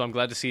 too. So I'm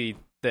glad to see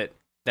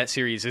that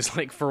series is,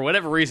 like, for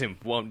whatever reason,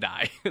 won't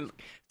die.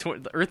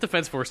 The Earth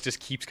Defense Force just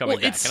keeps coming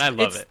back, and I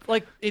love it.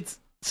 Like, it's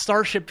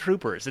Starship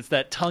Troopers. It's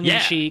that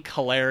tongue-in-cheek,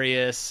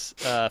 hilarious,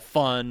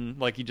 fun.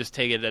 Like, you just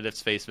take it at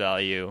its face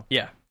value.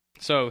 Yeah.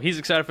 So he's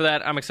excited for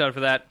that. I'm excited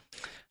for that.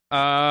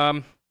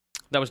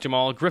 That was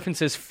Jamal. Griffin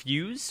says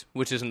Fuse,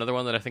 which is another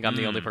one that I think I'm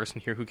the only person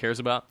here who cares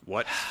about.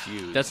 What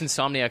Fuse? That's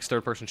Insomniac's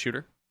third-person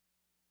shooter.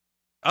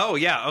 Oh,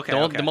 yeah, okay.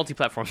 The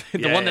multi-platform.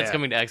 The Yeah, one that's yeah.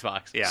 coming to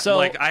Xbox. Yeah, So-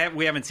 like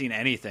we haven't seen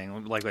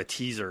anything, like a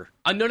teaser.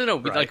 No.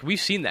 Right. Like, we've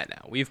seen that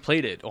now. We've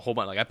played it a whole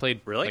bunch. Like, I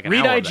played Really? like an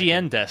Read hour of that IGN,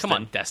 game. Destin. Come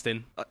on,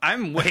 Destin.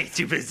 I'm way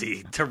too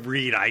busy to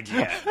read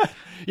IGN.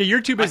 Yeah,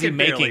 you're too busy I can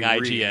barely making IGN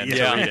read. to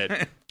Yeah. read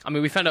it. I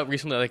mean, we found out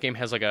recently that game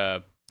has like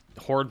a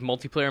horde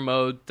multiplayer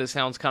mode that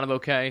sounds kind of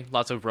okay.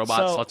 Lots of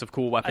robots, So, lots of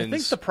cool weapons. I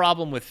think the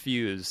problem with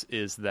Fuse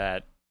is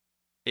that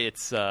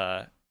it's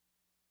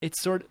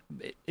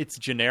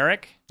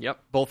generic, Yep.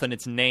 both in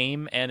its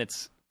name and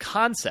its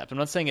concept. I'm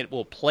not saying it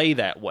will play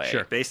that way.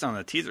 Sure. Based on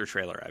the teaser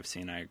trailer I've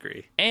seen, I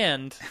agree.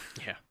 And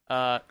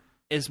Yeah.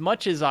 as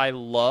much as I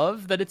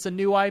love that it's a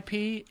new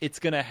IP, it's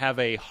going to have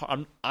it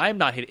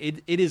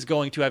is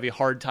going to have a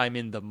hard time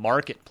in the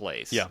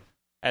marketplace. Yeah.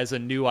 As a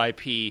new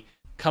IP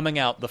coming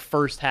out the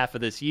first half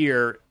of this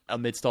year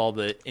amidst all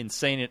the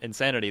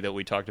insanity that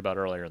we talked about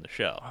earlier in the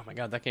show. Oh my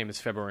god, that game is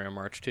February or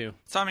March too.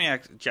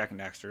 Insomniac, Jack and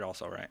Daxter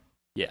also, right?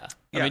 Yeah.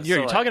 Yeah, I mean,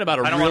 you're so, talking about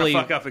a I don't really,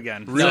 want to fuck up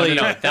again. Really-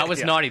 No, that was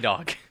Yeah. Naughty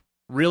Dog.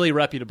 really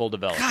reputable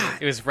developer.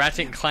 It was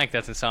Ratchet and Clank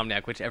that's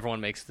Insomniac, which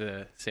everyone makes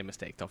the same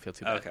mistake. Don't feel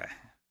too bad. Okay.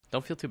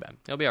 Don't feel too bad.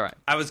 It'll be all right.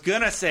 I was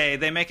gonna say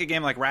they make a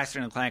game like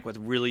Ratchet and Clank with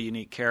really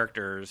unique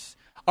characters.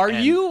 Are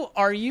And- you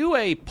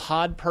a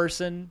pod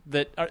person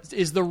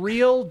is the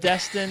real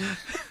Destin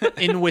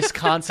in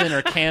Wisconsin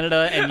or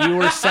Canada and you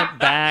were sent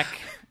back?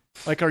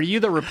 Like, are you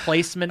the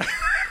replacement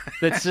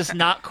that's just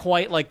not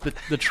quite like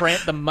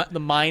the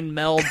mind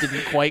meld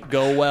didn't quite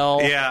go well?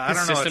 Yeah, I don't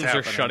know. Systems what's are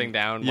happening. shutting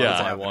down Yeah. one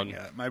by Happening one.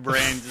 yet. My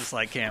brain just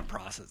like can't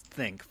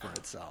think for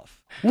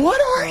itself. What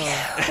are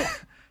you?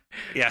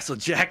 Yeah, so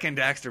Jack and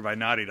Daxter by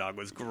Naughty Dog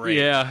was great.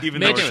 Yeah.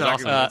 even Mitch though we're was talking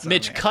awesome. about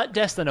Mitch, Insomniac. cut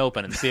Destin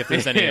open and see if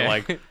there's any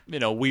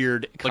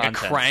weird Like content. a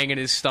Krang in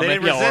his They stomach.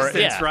 did Yeah, or-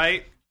 Resistance, yeah.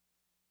 right?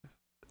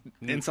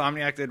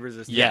 Insomniac did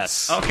Resistance.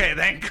 Yes. Okay,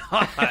 thank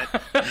God.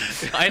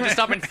 I had to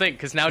stop and think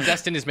because now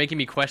Destin is making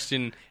me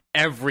question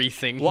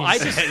everything. Well, he I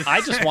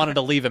says. just wanted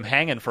to leave him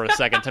hanging for a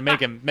second to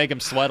make him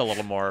sweat a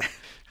little more.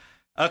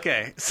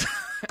 Okay, so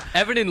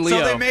Evan and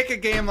Leo. they make a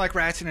game like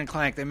Ratchet and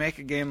Clank. They make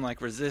a game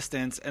like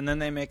Resistance, and then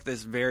they make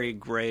this very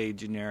gray,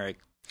 generic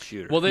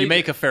shooter. well, they You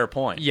make a fair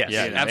point. yes,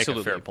 yeah, you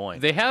absolutely. make a fair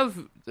point. They have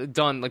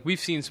done like we've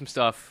seen some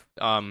stuff.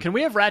 Can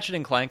we have Ratchet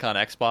and Clank on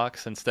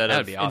Xbox instead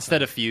That'd of be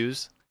awesome.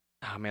 Fuse?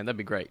 Oh man, that'd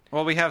be great.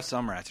 Well, we have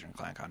some Ratchet and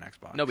Clank on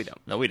Xbox. No, we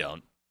don't. No, we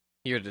don't.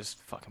 You're just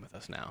fucking with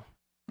us now.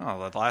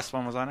 Oh, the last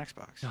one was on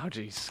Xbox. Oh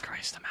Jesus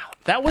Christ, I'm out.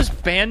 That was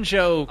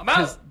Banjo. I'm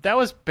out. That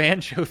was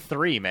Banjo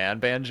 3, man.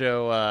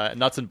 Banjo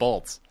Nuts and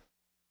Bolts.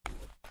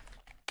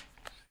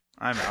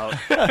 I'm out.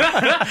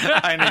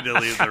 I need to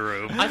leave the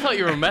room. I thought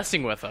you were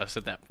messing with us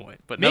at that point,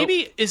 but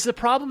Maybe is the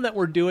problem that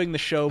we're doing the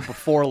show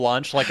before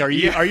lunch? Like, are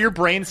your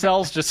brain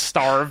cells just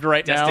starved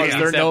right now? Destin Is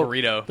eats there that no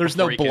burrito There's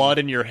no before he can- blood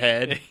in your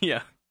head? nope.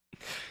 Yeah.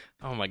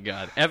 Oh my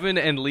God. Evan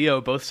and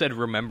Leo both said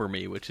 "Remember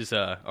Me," which is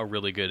a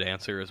really good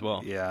answer as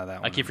well. Yeah,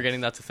 that one. I keep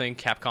forgetting that's a thing.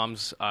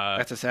 Capcom's.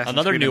 That's Assassin's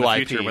Another Creed new in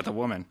the IP. future with a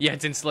woman. Yeah,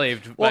 it's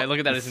enslaved. Well- I look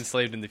at that as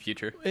enslaved in the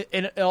future.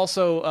 And it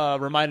also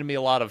reminded me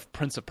a lot of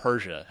Prince of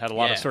Persia. Had a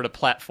lot of Yeah. sort of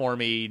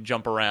platformy,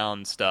 jump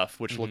around stuff,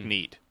 which looked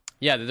neat.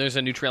 Yeah, there's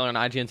a new trailer on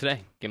IGN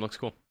today. Game looks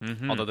cool.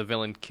 Although the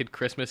villain Kid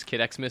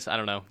Xmas, I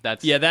don't know.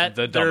 That's Yeah, the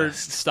they're-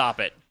 dumbest. stop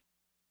it.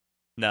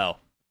 No.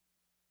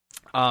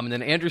 And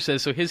then Andrew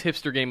says, so his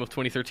hipster game of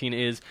 2013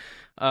 is,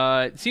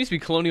 it seems to be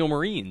Colonial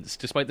Marines,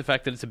 despite the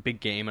fact that it's a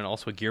big game and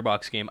also a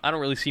Gearbox game. I don't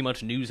really see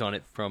much news on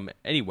it from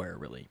anywhere,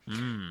 really.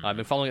 I've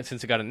been following it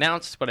since it got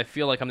announced, but I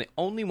feel like I'm the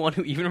only one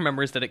who even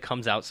remembers that it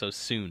comes out so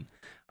soon.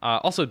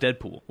 Also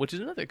Deadpool, which is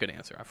another good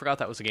answer. I forgot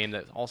that was a game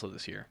that's also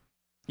this year.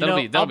 That'll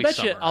be I'll bet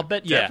summer. you. I'll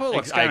bet. Yeah, Deadpool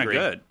looks I kind of agree.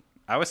 good.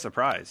 I was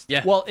surprised.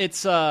 Yeah, Well,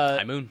 it's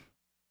High Moon.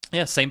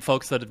 yeah, same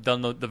folks that have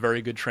done the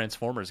very good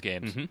Transformers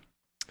games. Mhm.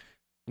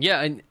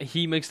 Yeah, and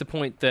he makes the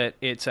point that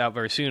it's out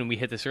very soon, and we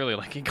hit this earlier.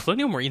 Like,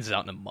 Colonial Marines is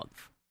out in a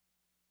month.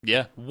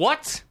 Yeah,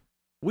 What?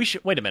 we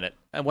should wait a minute.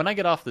 And when we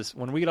get off the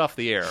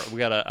air, I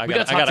gotta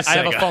talk to I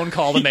have a Sega. phone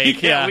call to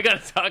make. yeah, we gotta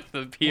talk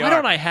to the PR. Why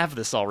don't I have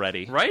this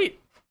already? Right?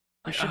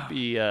 It should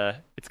be.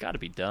 It's got to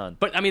be done.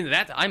 But I mean,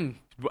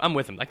 I'm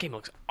with him. That game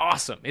looks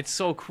awesome. It's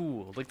so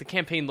cool. Like the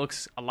campaign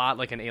looks a lot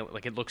like an alien.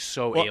 Like it looks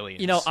so Well, alien.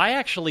 you know, I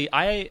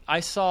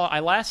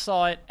last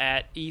saw it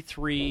at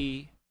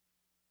E3.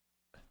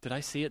 Did I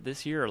see it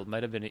this year, or it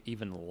might have been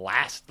even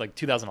last, like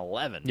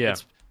 2011? Yeah.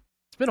 It's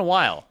been a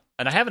while,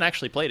 and I haven't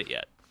actually played it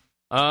yet.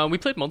 we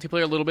played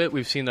multiplayer a little bit.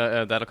 We've seen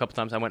that a couple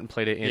times. I went and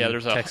played it in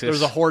Texas.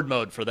 there's a horde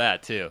mode for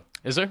that too.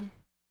 Is there?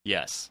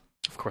 Yes,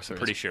 Of course there is.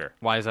 pretty sure.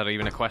 Why is that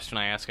even a question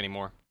I ask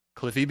anymore?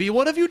 Cliffy B,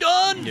 what have you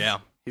done? Yeah.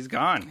 He's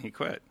gone. He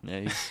quit. Yeah,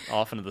 he's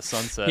off into the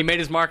sunset. He made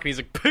his mark and he's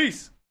like,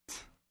 peace.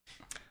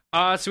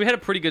 So we had a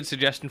pretty good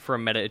suggestion for a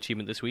meta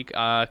achievement this week.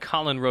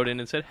 Colin wrote in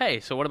and said, hey,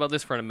 so what about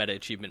this for a meta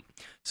achievement?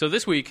 So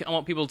this week, I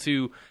want people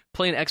to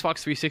play an Xbox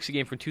 360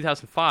 game from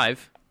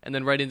 2005 and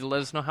then write in to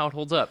let us know how it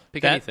holds up.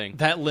 Pick anything.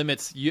 That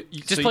limits you.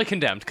 Just play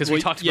Condemned, because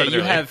we talked about it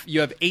earlier. You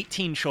have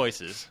 18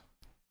 choices.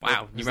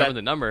 Wow, you remember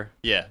the number.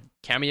 Yeah.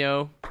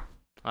 Cameo,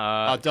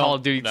 Call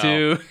of Duty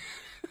 2.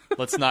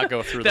 Let's not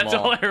go through them all.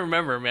 That's all I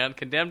remember, man.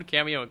 Condemned,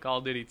 Cameo, and Call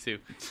of Duty 2.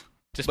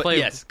 Just But play.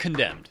 yes,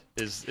 Condemned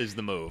is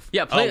the move.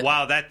 Yeah, play Oh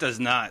wow, that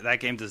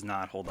game does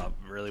not hold up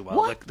really well.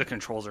 What? The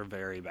controls are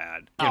very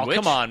bad. Oh, which?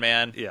 come on,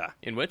 man. Yeah,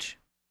 In which?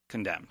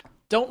 Condemned.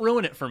 Don't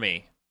ruin it for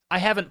me. I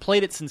haven't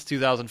played it since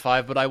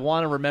 2005, but I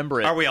want to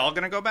remember it. Are we all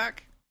gonna go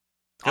back?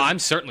 Oh, I'm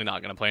certainly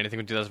not going to play anything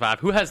with 2005.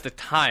 Who has the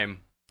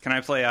time? Can I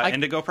play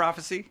Indigo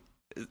Prophecy?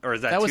 Or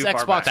is that That was too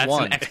far Xbox back? That's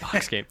One. an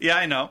Xbox game. Yeah,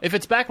 I know. If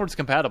it's backwards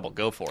compatible,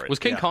 go for it. Was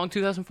King Yeah. Kong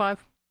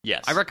 2005?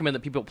 Yes. I recommend that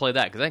people play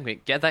that, because I can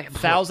get that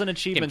 1,000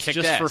 achievements kicked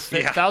just ass. for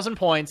Yeah. 1,000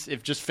 points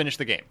if just finish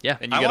the game. Yeah.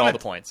 And you get all the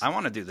points. I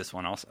want to do this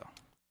one also.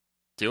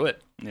 Do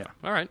it. Yeah,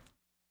 All right.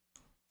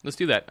 Let's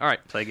do that. All right.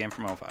 play a game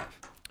from 05.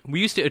 We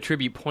used to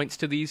attribute points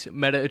to these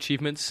meta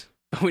achievements,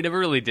 but we never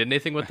really did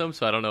anything with them,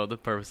 so I don't know what the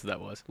purpose of that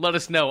was. Let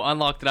us know,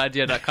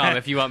 unlocked@IGN.com,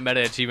 if you want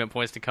meta achievement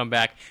points to come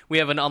back. We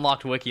have an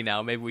unlocked wiki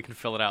now. Maybe we can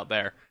fill it out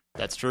there.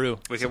 That's true.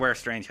 We could wear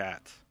strange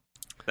hats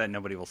that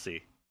nobody will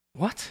see.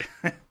 What?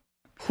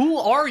 Who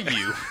are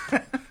you? Oh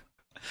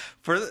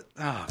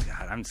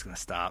god, I'm just gonna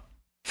stop.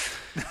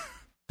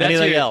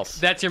 Anything else?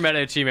 That's your meta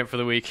achievement for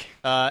the week.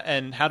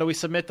 And how do we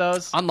submit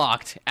those?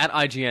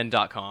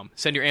 Unlocked@IGN.com.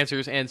 Send your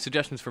answers and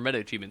suggestions for meta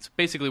achievements.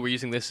 Basically, we're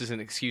using this as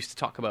an excuse to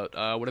talk about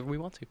whatever we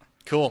want to.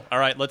 Cool. All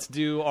right, let's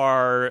do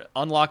our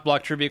Unlock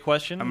Block trivia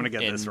question. I'm gonna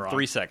get in this wrong.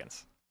 3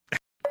 seconds.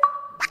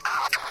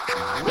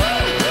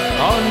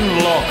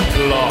 Unlock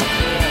Block.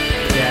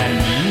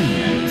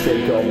 Can you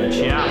take on the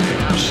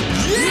challenge?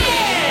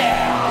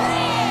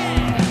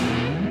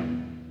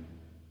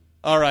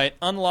 All right,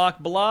 Unlock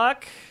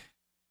Block.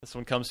 This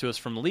one comes to us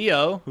from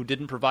Leo, who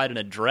didn't provide an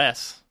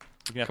address.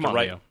 You're gonna have Come to on,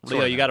 write, Leo.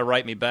 Leo, you got to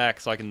write me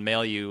back so I can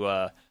mail you.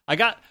 I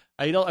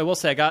will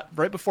say I got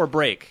right before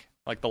break,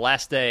 like the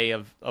last day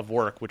of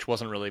work, which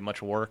wasn't really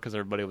much work because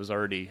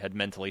everybody had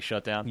mentally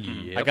shut down.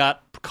 Yep. I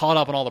got caught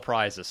up on all the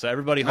prizes, so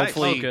everybody Nice.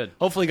 Oh, good.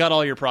 hopefully got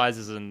all your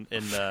prizes in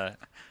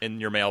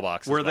your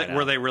mailbox. Were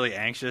they really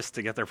anxious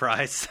to get their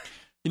prize?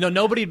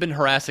 Nobody had been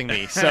harassing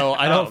me, so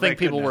I don't Oh, think thank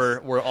people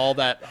goodness. were all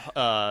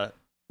that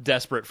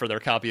desperate for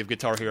their copy of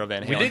Guitar Hero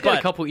Van Halen. We did get a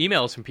But- couple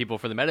emails from people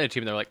for the meta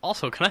achievement. They're like,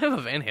 also, can I have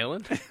a Van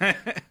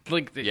Halen?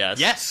 Like,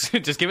 Yes.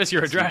 Just give us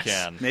your Yes, you address.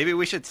 can. Maybe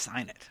we should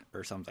sign it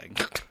or something.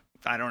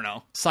 I don't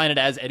know. Sign it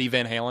as Eddie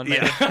Van Halen.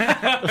 Maybe?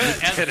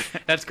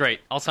 That's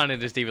great. I'll sign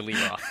it as David Lee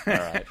Roth. All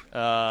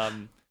right.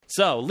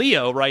 So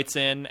Leo writes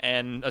in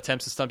and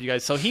attempts to stump you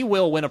guys. So he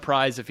will win a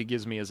prize if he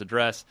gives me his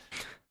address,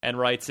 and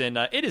writes in,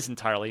 it is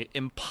entirely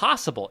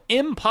impossible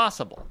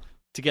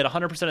to get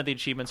 100% of the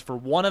achievements for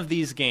one of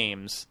these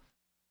games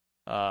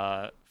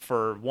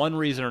for one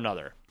reason or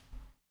another,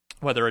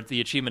 whether the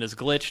achievement is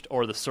glitched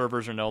or the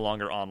servers are no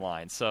longer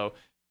online. So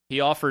he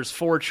offers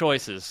 4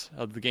 choices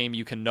of the game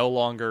you can no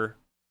longer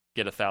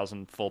get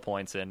 1,000 full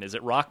points in. Is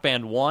it Rock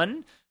Band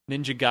 1,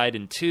 Ninja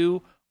Gaiden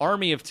 2,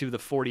 Army of 2 the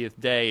 40th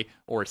Day,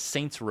 or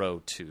Saints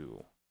Row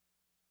 2?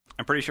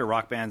 I'm pretty sure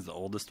Rock Band's the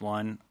oldest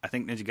one. I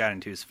think Ninja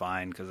Gaiden 2 is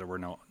fine because there were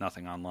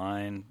nothing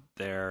online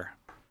there.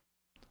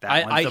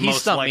 He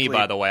stumped me,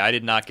 by the way. I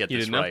did not get You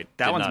this didn't know? right.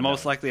 That Did one's not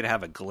most know. likely to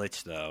have a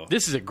glitch, though.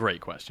 This is a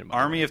great question. by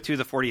the Army way. of 2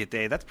 the 40th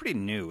Day, that's pretty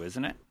new,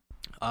 isn't it?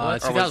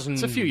 It's Or was-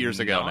 it's a few years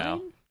ago 2009?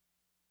 now.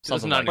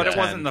 Something like But that. it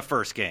wasn't the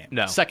first game.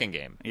 No. Second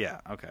game. Yeah,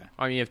 okay.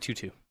 Army of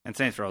 2-2. And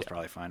Saints Row is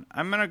probably fine.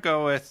 I'm going to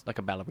go with... Like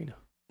a ballerina.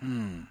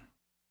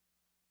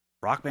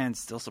 Rock Band's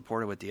still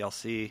supported with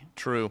DLC.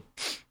 True.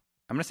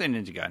 I'm going to say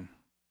Ninja Gaiden.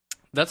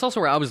 That's also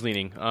where I was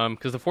leaning.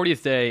 Because the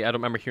 40th Day, I don't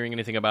remember hearing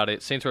anything about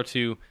it. Saints Row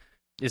 2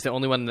 is the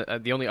only one,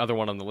 the only other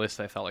one on the list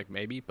I felt like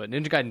maybe. But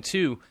Ninja Gaiden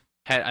 2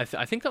 had,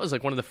 I think that was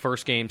like one of the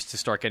first games to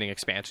start getting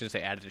expansions.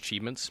 They added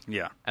achievements.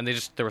 Yeah. And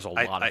there was a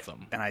lot of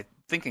them. And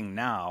thinking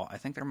now, I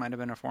think there might have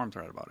been a forum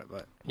thread about it,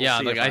 but we'll Yeah,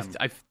 see like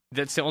if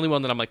that's the only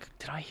one that I'm like,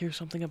 did I hear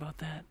something about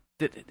that?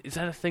 Is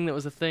that a thing that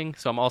was a thing?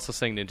 So I'm also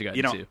saying Ninja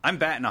Gaiden 2. I'm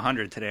batting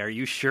 100 today. Are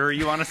you sure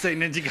you want to say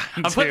Ninja Gaiden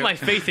 2? I'm putting my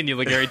faith in you,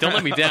 Legary. Don't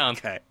let me down.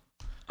 Okay.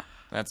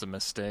 That's a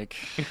mistake.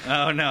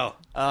 Oh, no.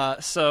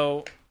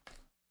 So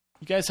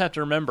you guys have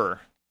to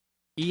remember,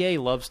 EA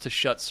loves to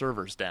shut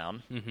servers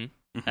down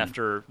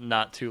after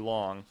not too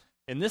long.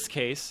 In this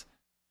case,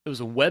 it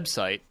was a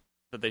website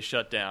that they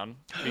shut down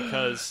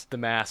because... The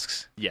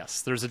masks.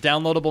 Yes, there's a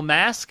downloadable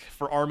mask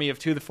for Army of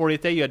 2 the 40th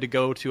Day. You had to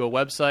go to a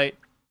website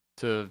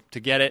to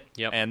get it,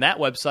 and that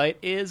website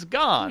is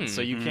gone,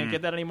 so you can't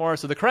get that anymore.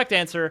 So the correct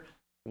answer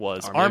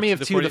was Army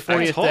of 2 the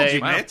 40th I told Day.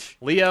 you, Mitch.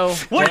 Leo,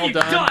 What well have you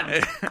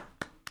done.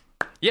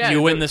 Yeah,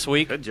 You win this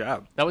week. Good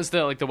job. That was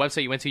the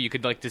website you went to. You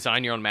could like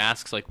design your own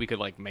masks. Like we could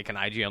like make an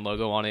IGN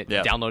logo on it,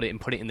 Yeah. download it, and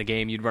put it in the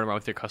game. You'd run around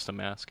with your custom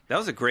mask. That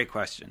was a great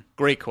question.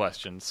 Great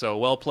question. So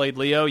well played,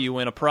 Leo. You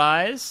win a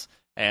prize.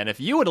 And if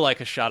you would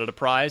like a shot at a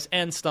prize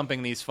and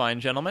stumping these fine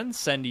gentlemen,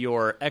 send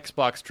your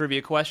Xbox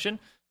trivia question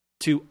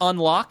to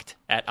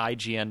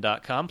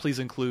unlocked@ign.com. Please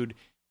include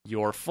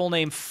your full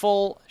name,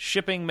 full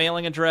shipping,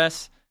 mailing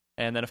address,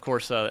 And then, of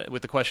course,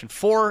 with the question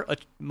 4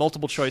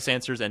 multiple choice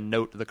answers and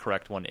note the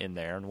correct one in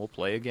there. And we'll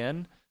play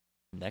again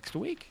next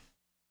week.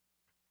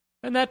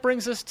 And that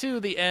brings us to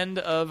the end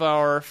of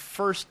our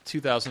first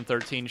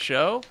 2013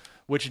 show,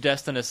 which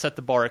Destin has set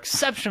the bar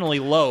exceptionally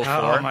low for.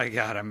 Oh my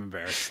God, I'm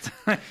embarrassed.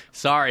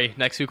 Sorry,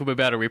 next week will be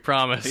better, we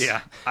promise.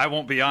 Yeah, I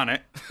won't be on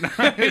it.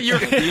 You're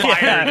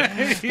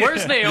fired.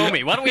 Where's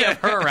Naomi? Why don't we have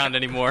her around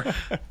anymore?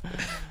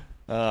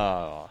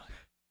 Oh,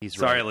 he's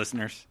Sorry, right.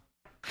 listeners.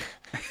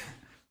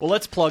 Well,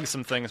 let's plug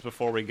some things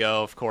before we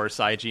go. Of course,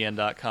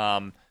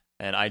 IGN.com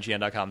and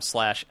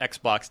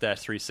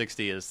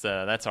IGN.com/Xbox-360 is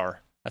that's our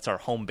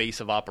home base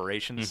of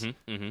operations,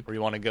 where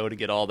you want to go to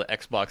get all the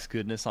Xbox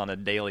goodness on a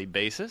daily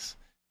basis.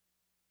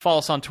 Follow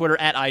us on Twitter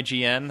at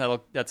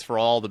IGN. That's for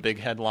all the big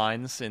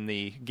headlines in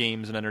the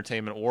games and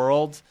entertainment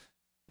world.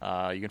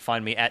 You can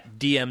find me at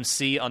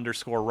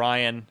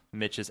DMC_Ryan.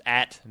 Mitch is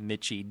at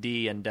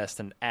MitchyD, and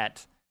Destin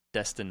at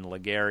Destin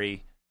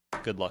Legary.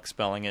 Good luck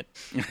spelling it.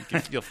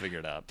 You'll figure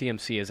it out.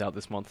 DMC is out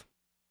this month.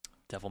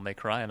 Devil May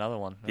Cry, another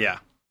one. Yeah.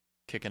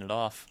 Kicking it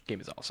off.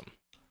 Game is awesome.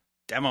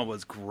 Demo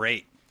was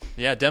great.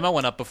 Yeah, demo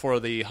went up before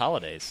the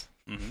holidays.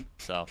 Mm-hmm.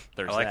 So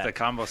there's I like that. the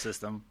combo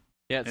system.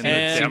 Yeah, it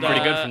And, seemed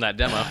pretty good from that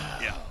demo.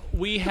 Yeah.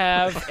 We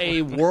have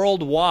a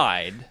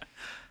worldwide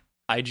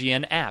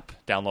IGN app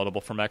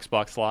downloadable from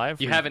Xbox Live.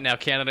 You have it now,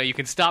 Canada. You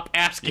can stop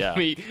asking Yeah.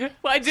 me.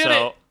 I did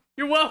it.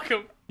 You're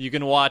welcome. You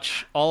can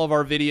watch all of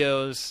our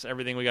videos,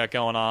 everything we got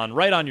going on,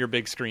 right on your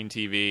big screen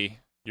TV,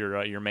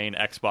 your main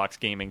Xbox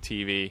gaming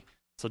TV.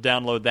 So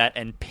download that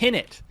and pin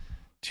it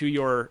to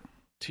your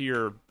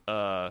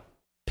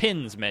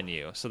pins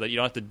menu, so that you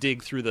don't have to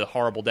dig through the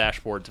horrible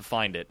dashboard to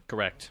find it.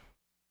 Correct.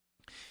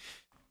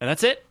 And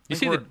that's it. You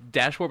see the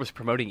dashboard was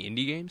promoting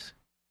indie games?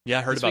 Yeah,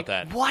 I heard this about week?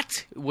 that.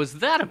 What was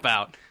that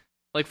about?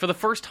 Like, for the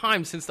first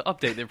time since the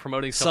update, they're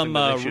promoting something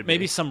that they should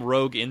maybe be. some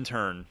rogue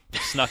intern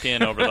snuck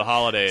in over the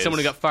holidays. Someone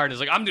who got fired and is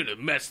like, I'm going to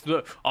mess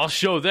I'll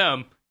show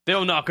them.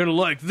 They're not going to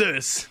like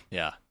this.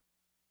 Yeah.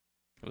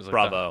 It was like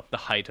Bravo. the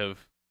height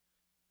of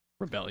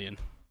rebellion.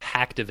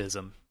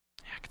 Hacktivism.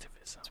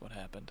 That's what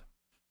happened.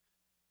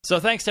 So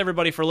thanks to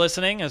everybody for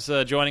listening, as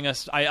joining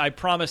us. I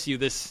promise you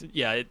this.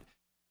 Yeah,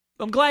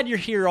 I'm glad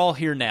you're all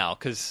here now,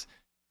 because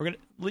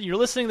you're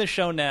listening to the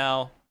show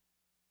now.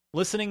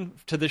 Listening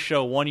to this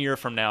show 1 year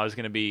from now is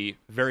going to be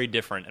very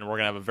different, and we're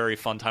going to have a very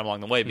fun time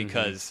along the way,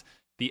 because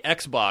the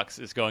Xbox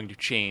is going to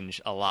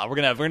change a lot. We're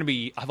going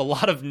to have a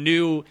lot of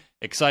new,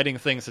 exciting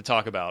things to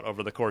talk about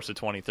over the course of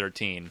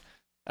 2013,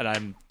 and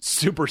I'm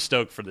super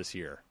stoked for this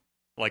year.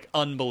 Like,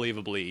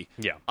 unbelievably.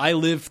 Yeah. I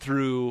lived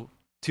through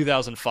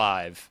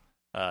 2005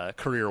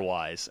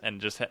 career-wise,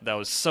 and that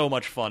was so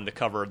much fun to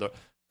cover the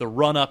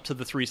run-up to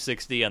the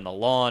 360 and the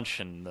launch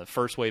and the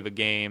first wave of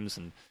games,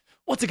 and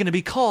what's it going to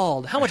be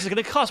called? How much is it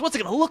going to cost? What's it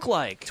going to look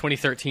like?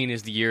 2013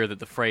 is the year that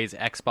the phrase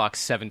Xbox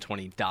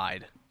 720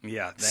 died.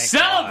 Yeah.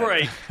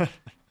 Celebrate!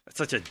 That's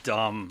such a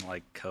dumb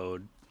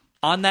code.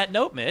 On that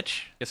note,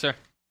 Mitch, Yes, sir.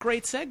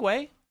 great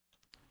segue.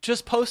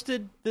 Just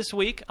posted this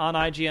week on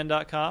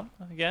IGN.com,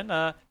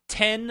 again,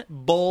 10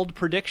 bold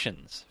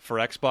predictions for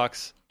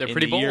Xbox They're in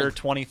pretty the year bold.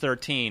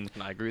 2013.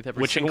 And I agree with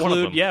every Which single one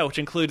of them. which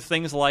include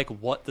things like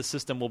what the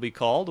system will be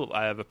called.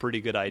 I have a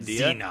pretty good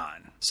idea.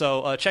 Xenon.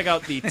 So check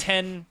out the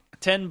 10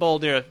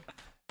 bold.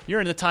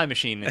 You're in the time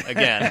machine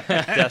again,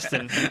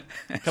 Destin.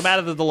 Come out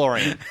of the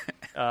DeLorean.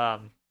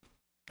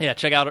 Yeah,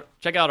 check out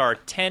our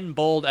 10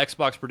 bold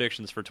Xbox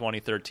predictions for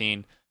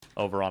 2013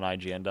 over on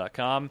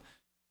IGN.com.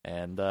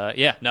 And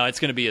it's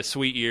going to be a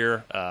sweet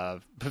year.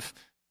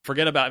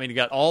 Forget about. You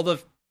got all the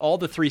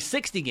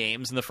 360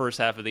 games in the first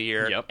half of the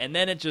year, Yep. and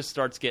then it just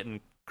starts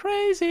getting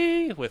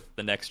crazy with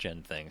the next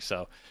gen thing.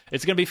 So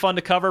it's going to be fun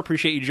to cover.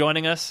 Appreciate you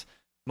joining us.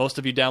 Most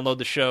of you download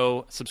the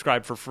show,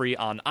 subscribe for free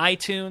on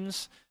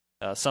iTunes.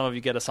 Some of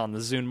you get us on the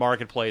Zune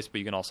Marketplace, but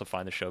you can also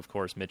find the show, of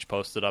course. Mitch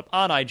posted up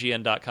on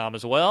IGN.com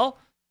as well.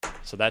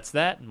 So that's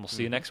that, and we'll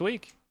see you next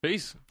week.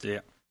 Peace.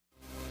 Yeah.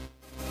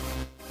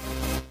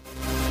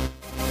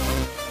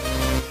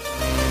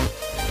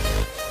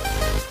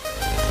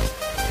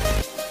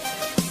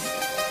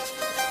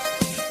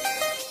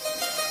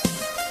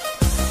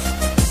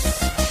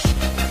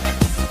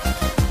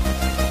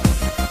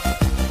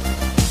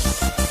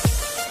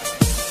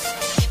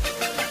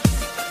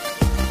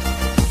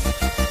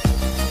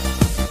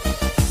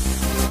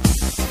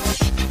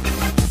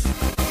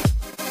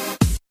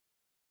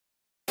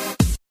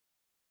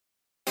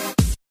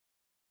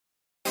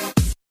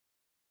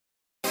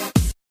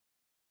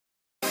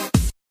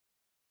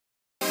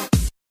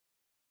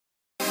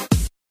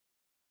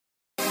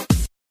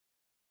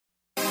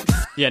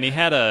 Yeah, and he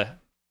had a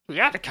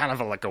kind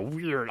of like a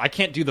weird. I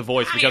can't do the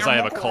voice because I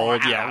have a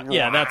cold.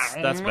 Yeah,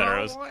 that's better.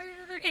 It was,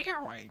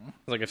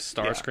 Like if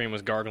Starscream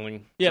was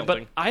gargling. yeah,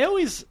 something. but I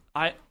always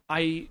I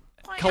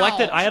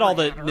collected. I had all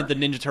the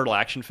Ninja Turtle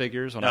action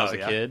figures when I was a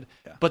kid,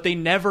 but they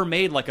never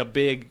made like a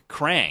big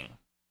Krang.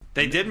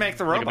 They did make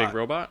the like robot. a big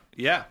robot.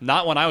 Yeah.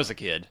 Not when I was a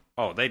kid.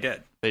 Oh, they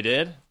did. They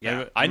did.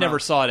 Yeah. I never No.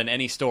 saw it in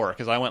any store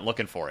because I went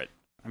looking for it.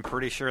 I'm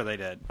pretty sure they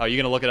did. Oh, you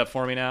gonna look it up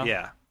for me now?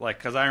 Yeah, like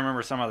because I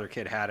remember some other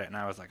kid had it, and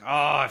I was like, oh,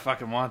 I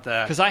fucking want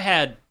that. Because I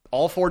had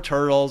all 4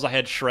 turtles, I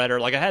had Shredder,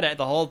 like I had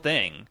the whole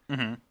thing.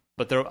 Mm-hmm.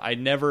 But I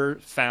never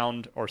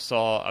found or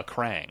saw a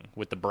Krang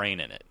with the brain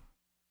in it.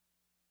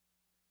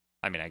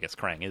 I mean, I guess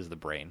Krang is the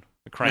brain.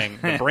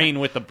 The brain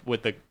with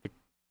the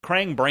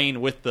Krang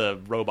brain with the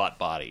robot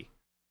body.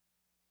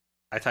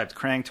 I typed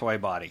Krang toy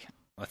body.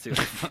 Let's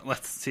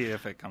see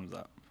if it comes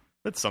up.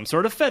 It's some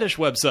sort of fetish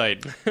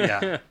website.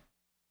 Yeah,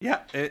 yeah,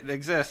 it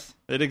exists.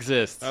 It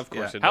exists. Of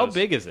course, Yeah. it How does.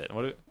 big is it?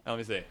 Let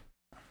me see.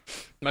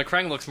 My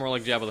Krang looks more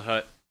like Jabba the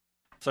Hutt.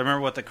 So I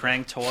remember what the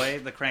Krang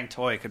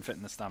toy could fit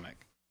in the stomach.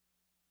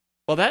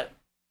 Well,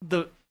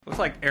 Looks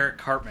like Eric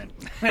Cartman.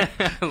 A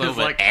little It's bit.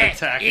 like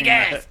attacking. you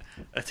guys.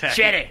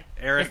 Attacking Shredder.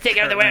 Eric Let's take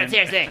over the world.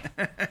 Cartman.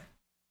 Seriously.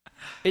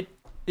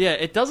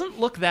 it doesn't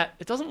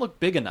look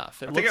big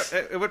enough. I think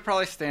it would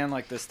probably stand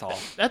like this tall.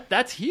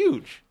 That's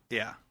huge.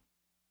 Yeah.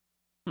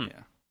 Hmm.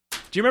 Yeah.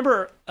 Do you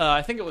remember?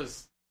 I think it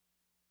was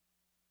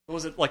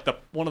it like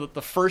one of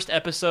the first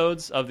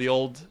episodes of the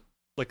old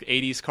like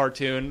 80s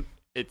cartoon?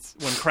 It's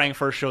when Krang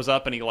first shows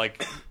up and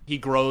he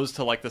grows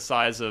to like the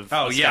size of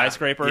a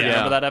skyscraper. Yeah.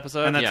 Remember that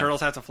episode? And the Yeah.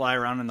 turtles have to fly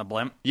around in the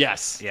blimp.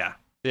 Yes. Yeah.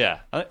 Yeah.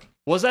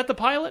 Was that the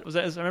pilot?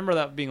 I remember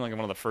that being like one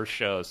of the first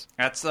shows.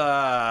 That's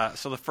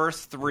so the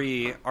first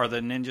 3 are the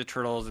Ninja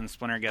Turtles and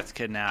Splinter gets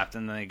kidnapped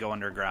and then they go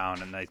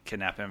underground and they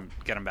kidnap him,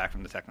 get him back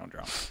from the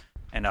Technodrome.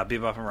 And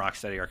Bebop and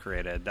Rocksteady are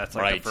created. That's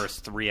like Right. the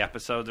first 3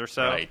 episodes or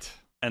so. Right.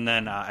 And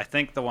then I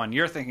think the one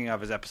you're thinking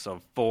of is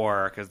episode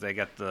 4 because they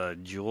get the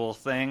jewel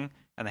thing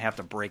and they have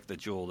to break the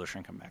jewel to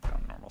shrink them back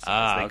down to normal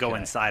size. They go okay.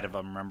 inside of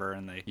them, remember,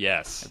 and they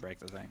Yes. break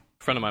the thing.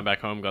 A friend of mine back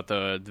home got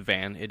the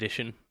van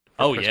edition.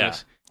 For Oh,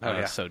 Christmas. yeah. Oh, I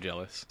was yeah. so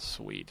jealous.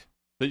 Sweet.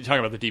 You're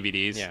talking about the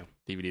DVDs? Yeah.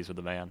 DVDs with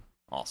the van.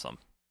 Awesome.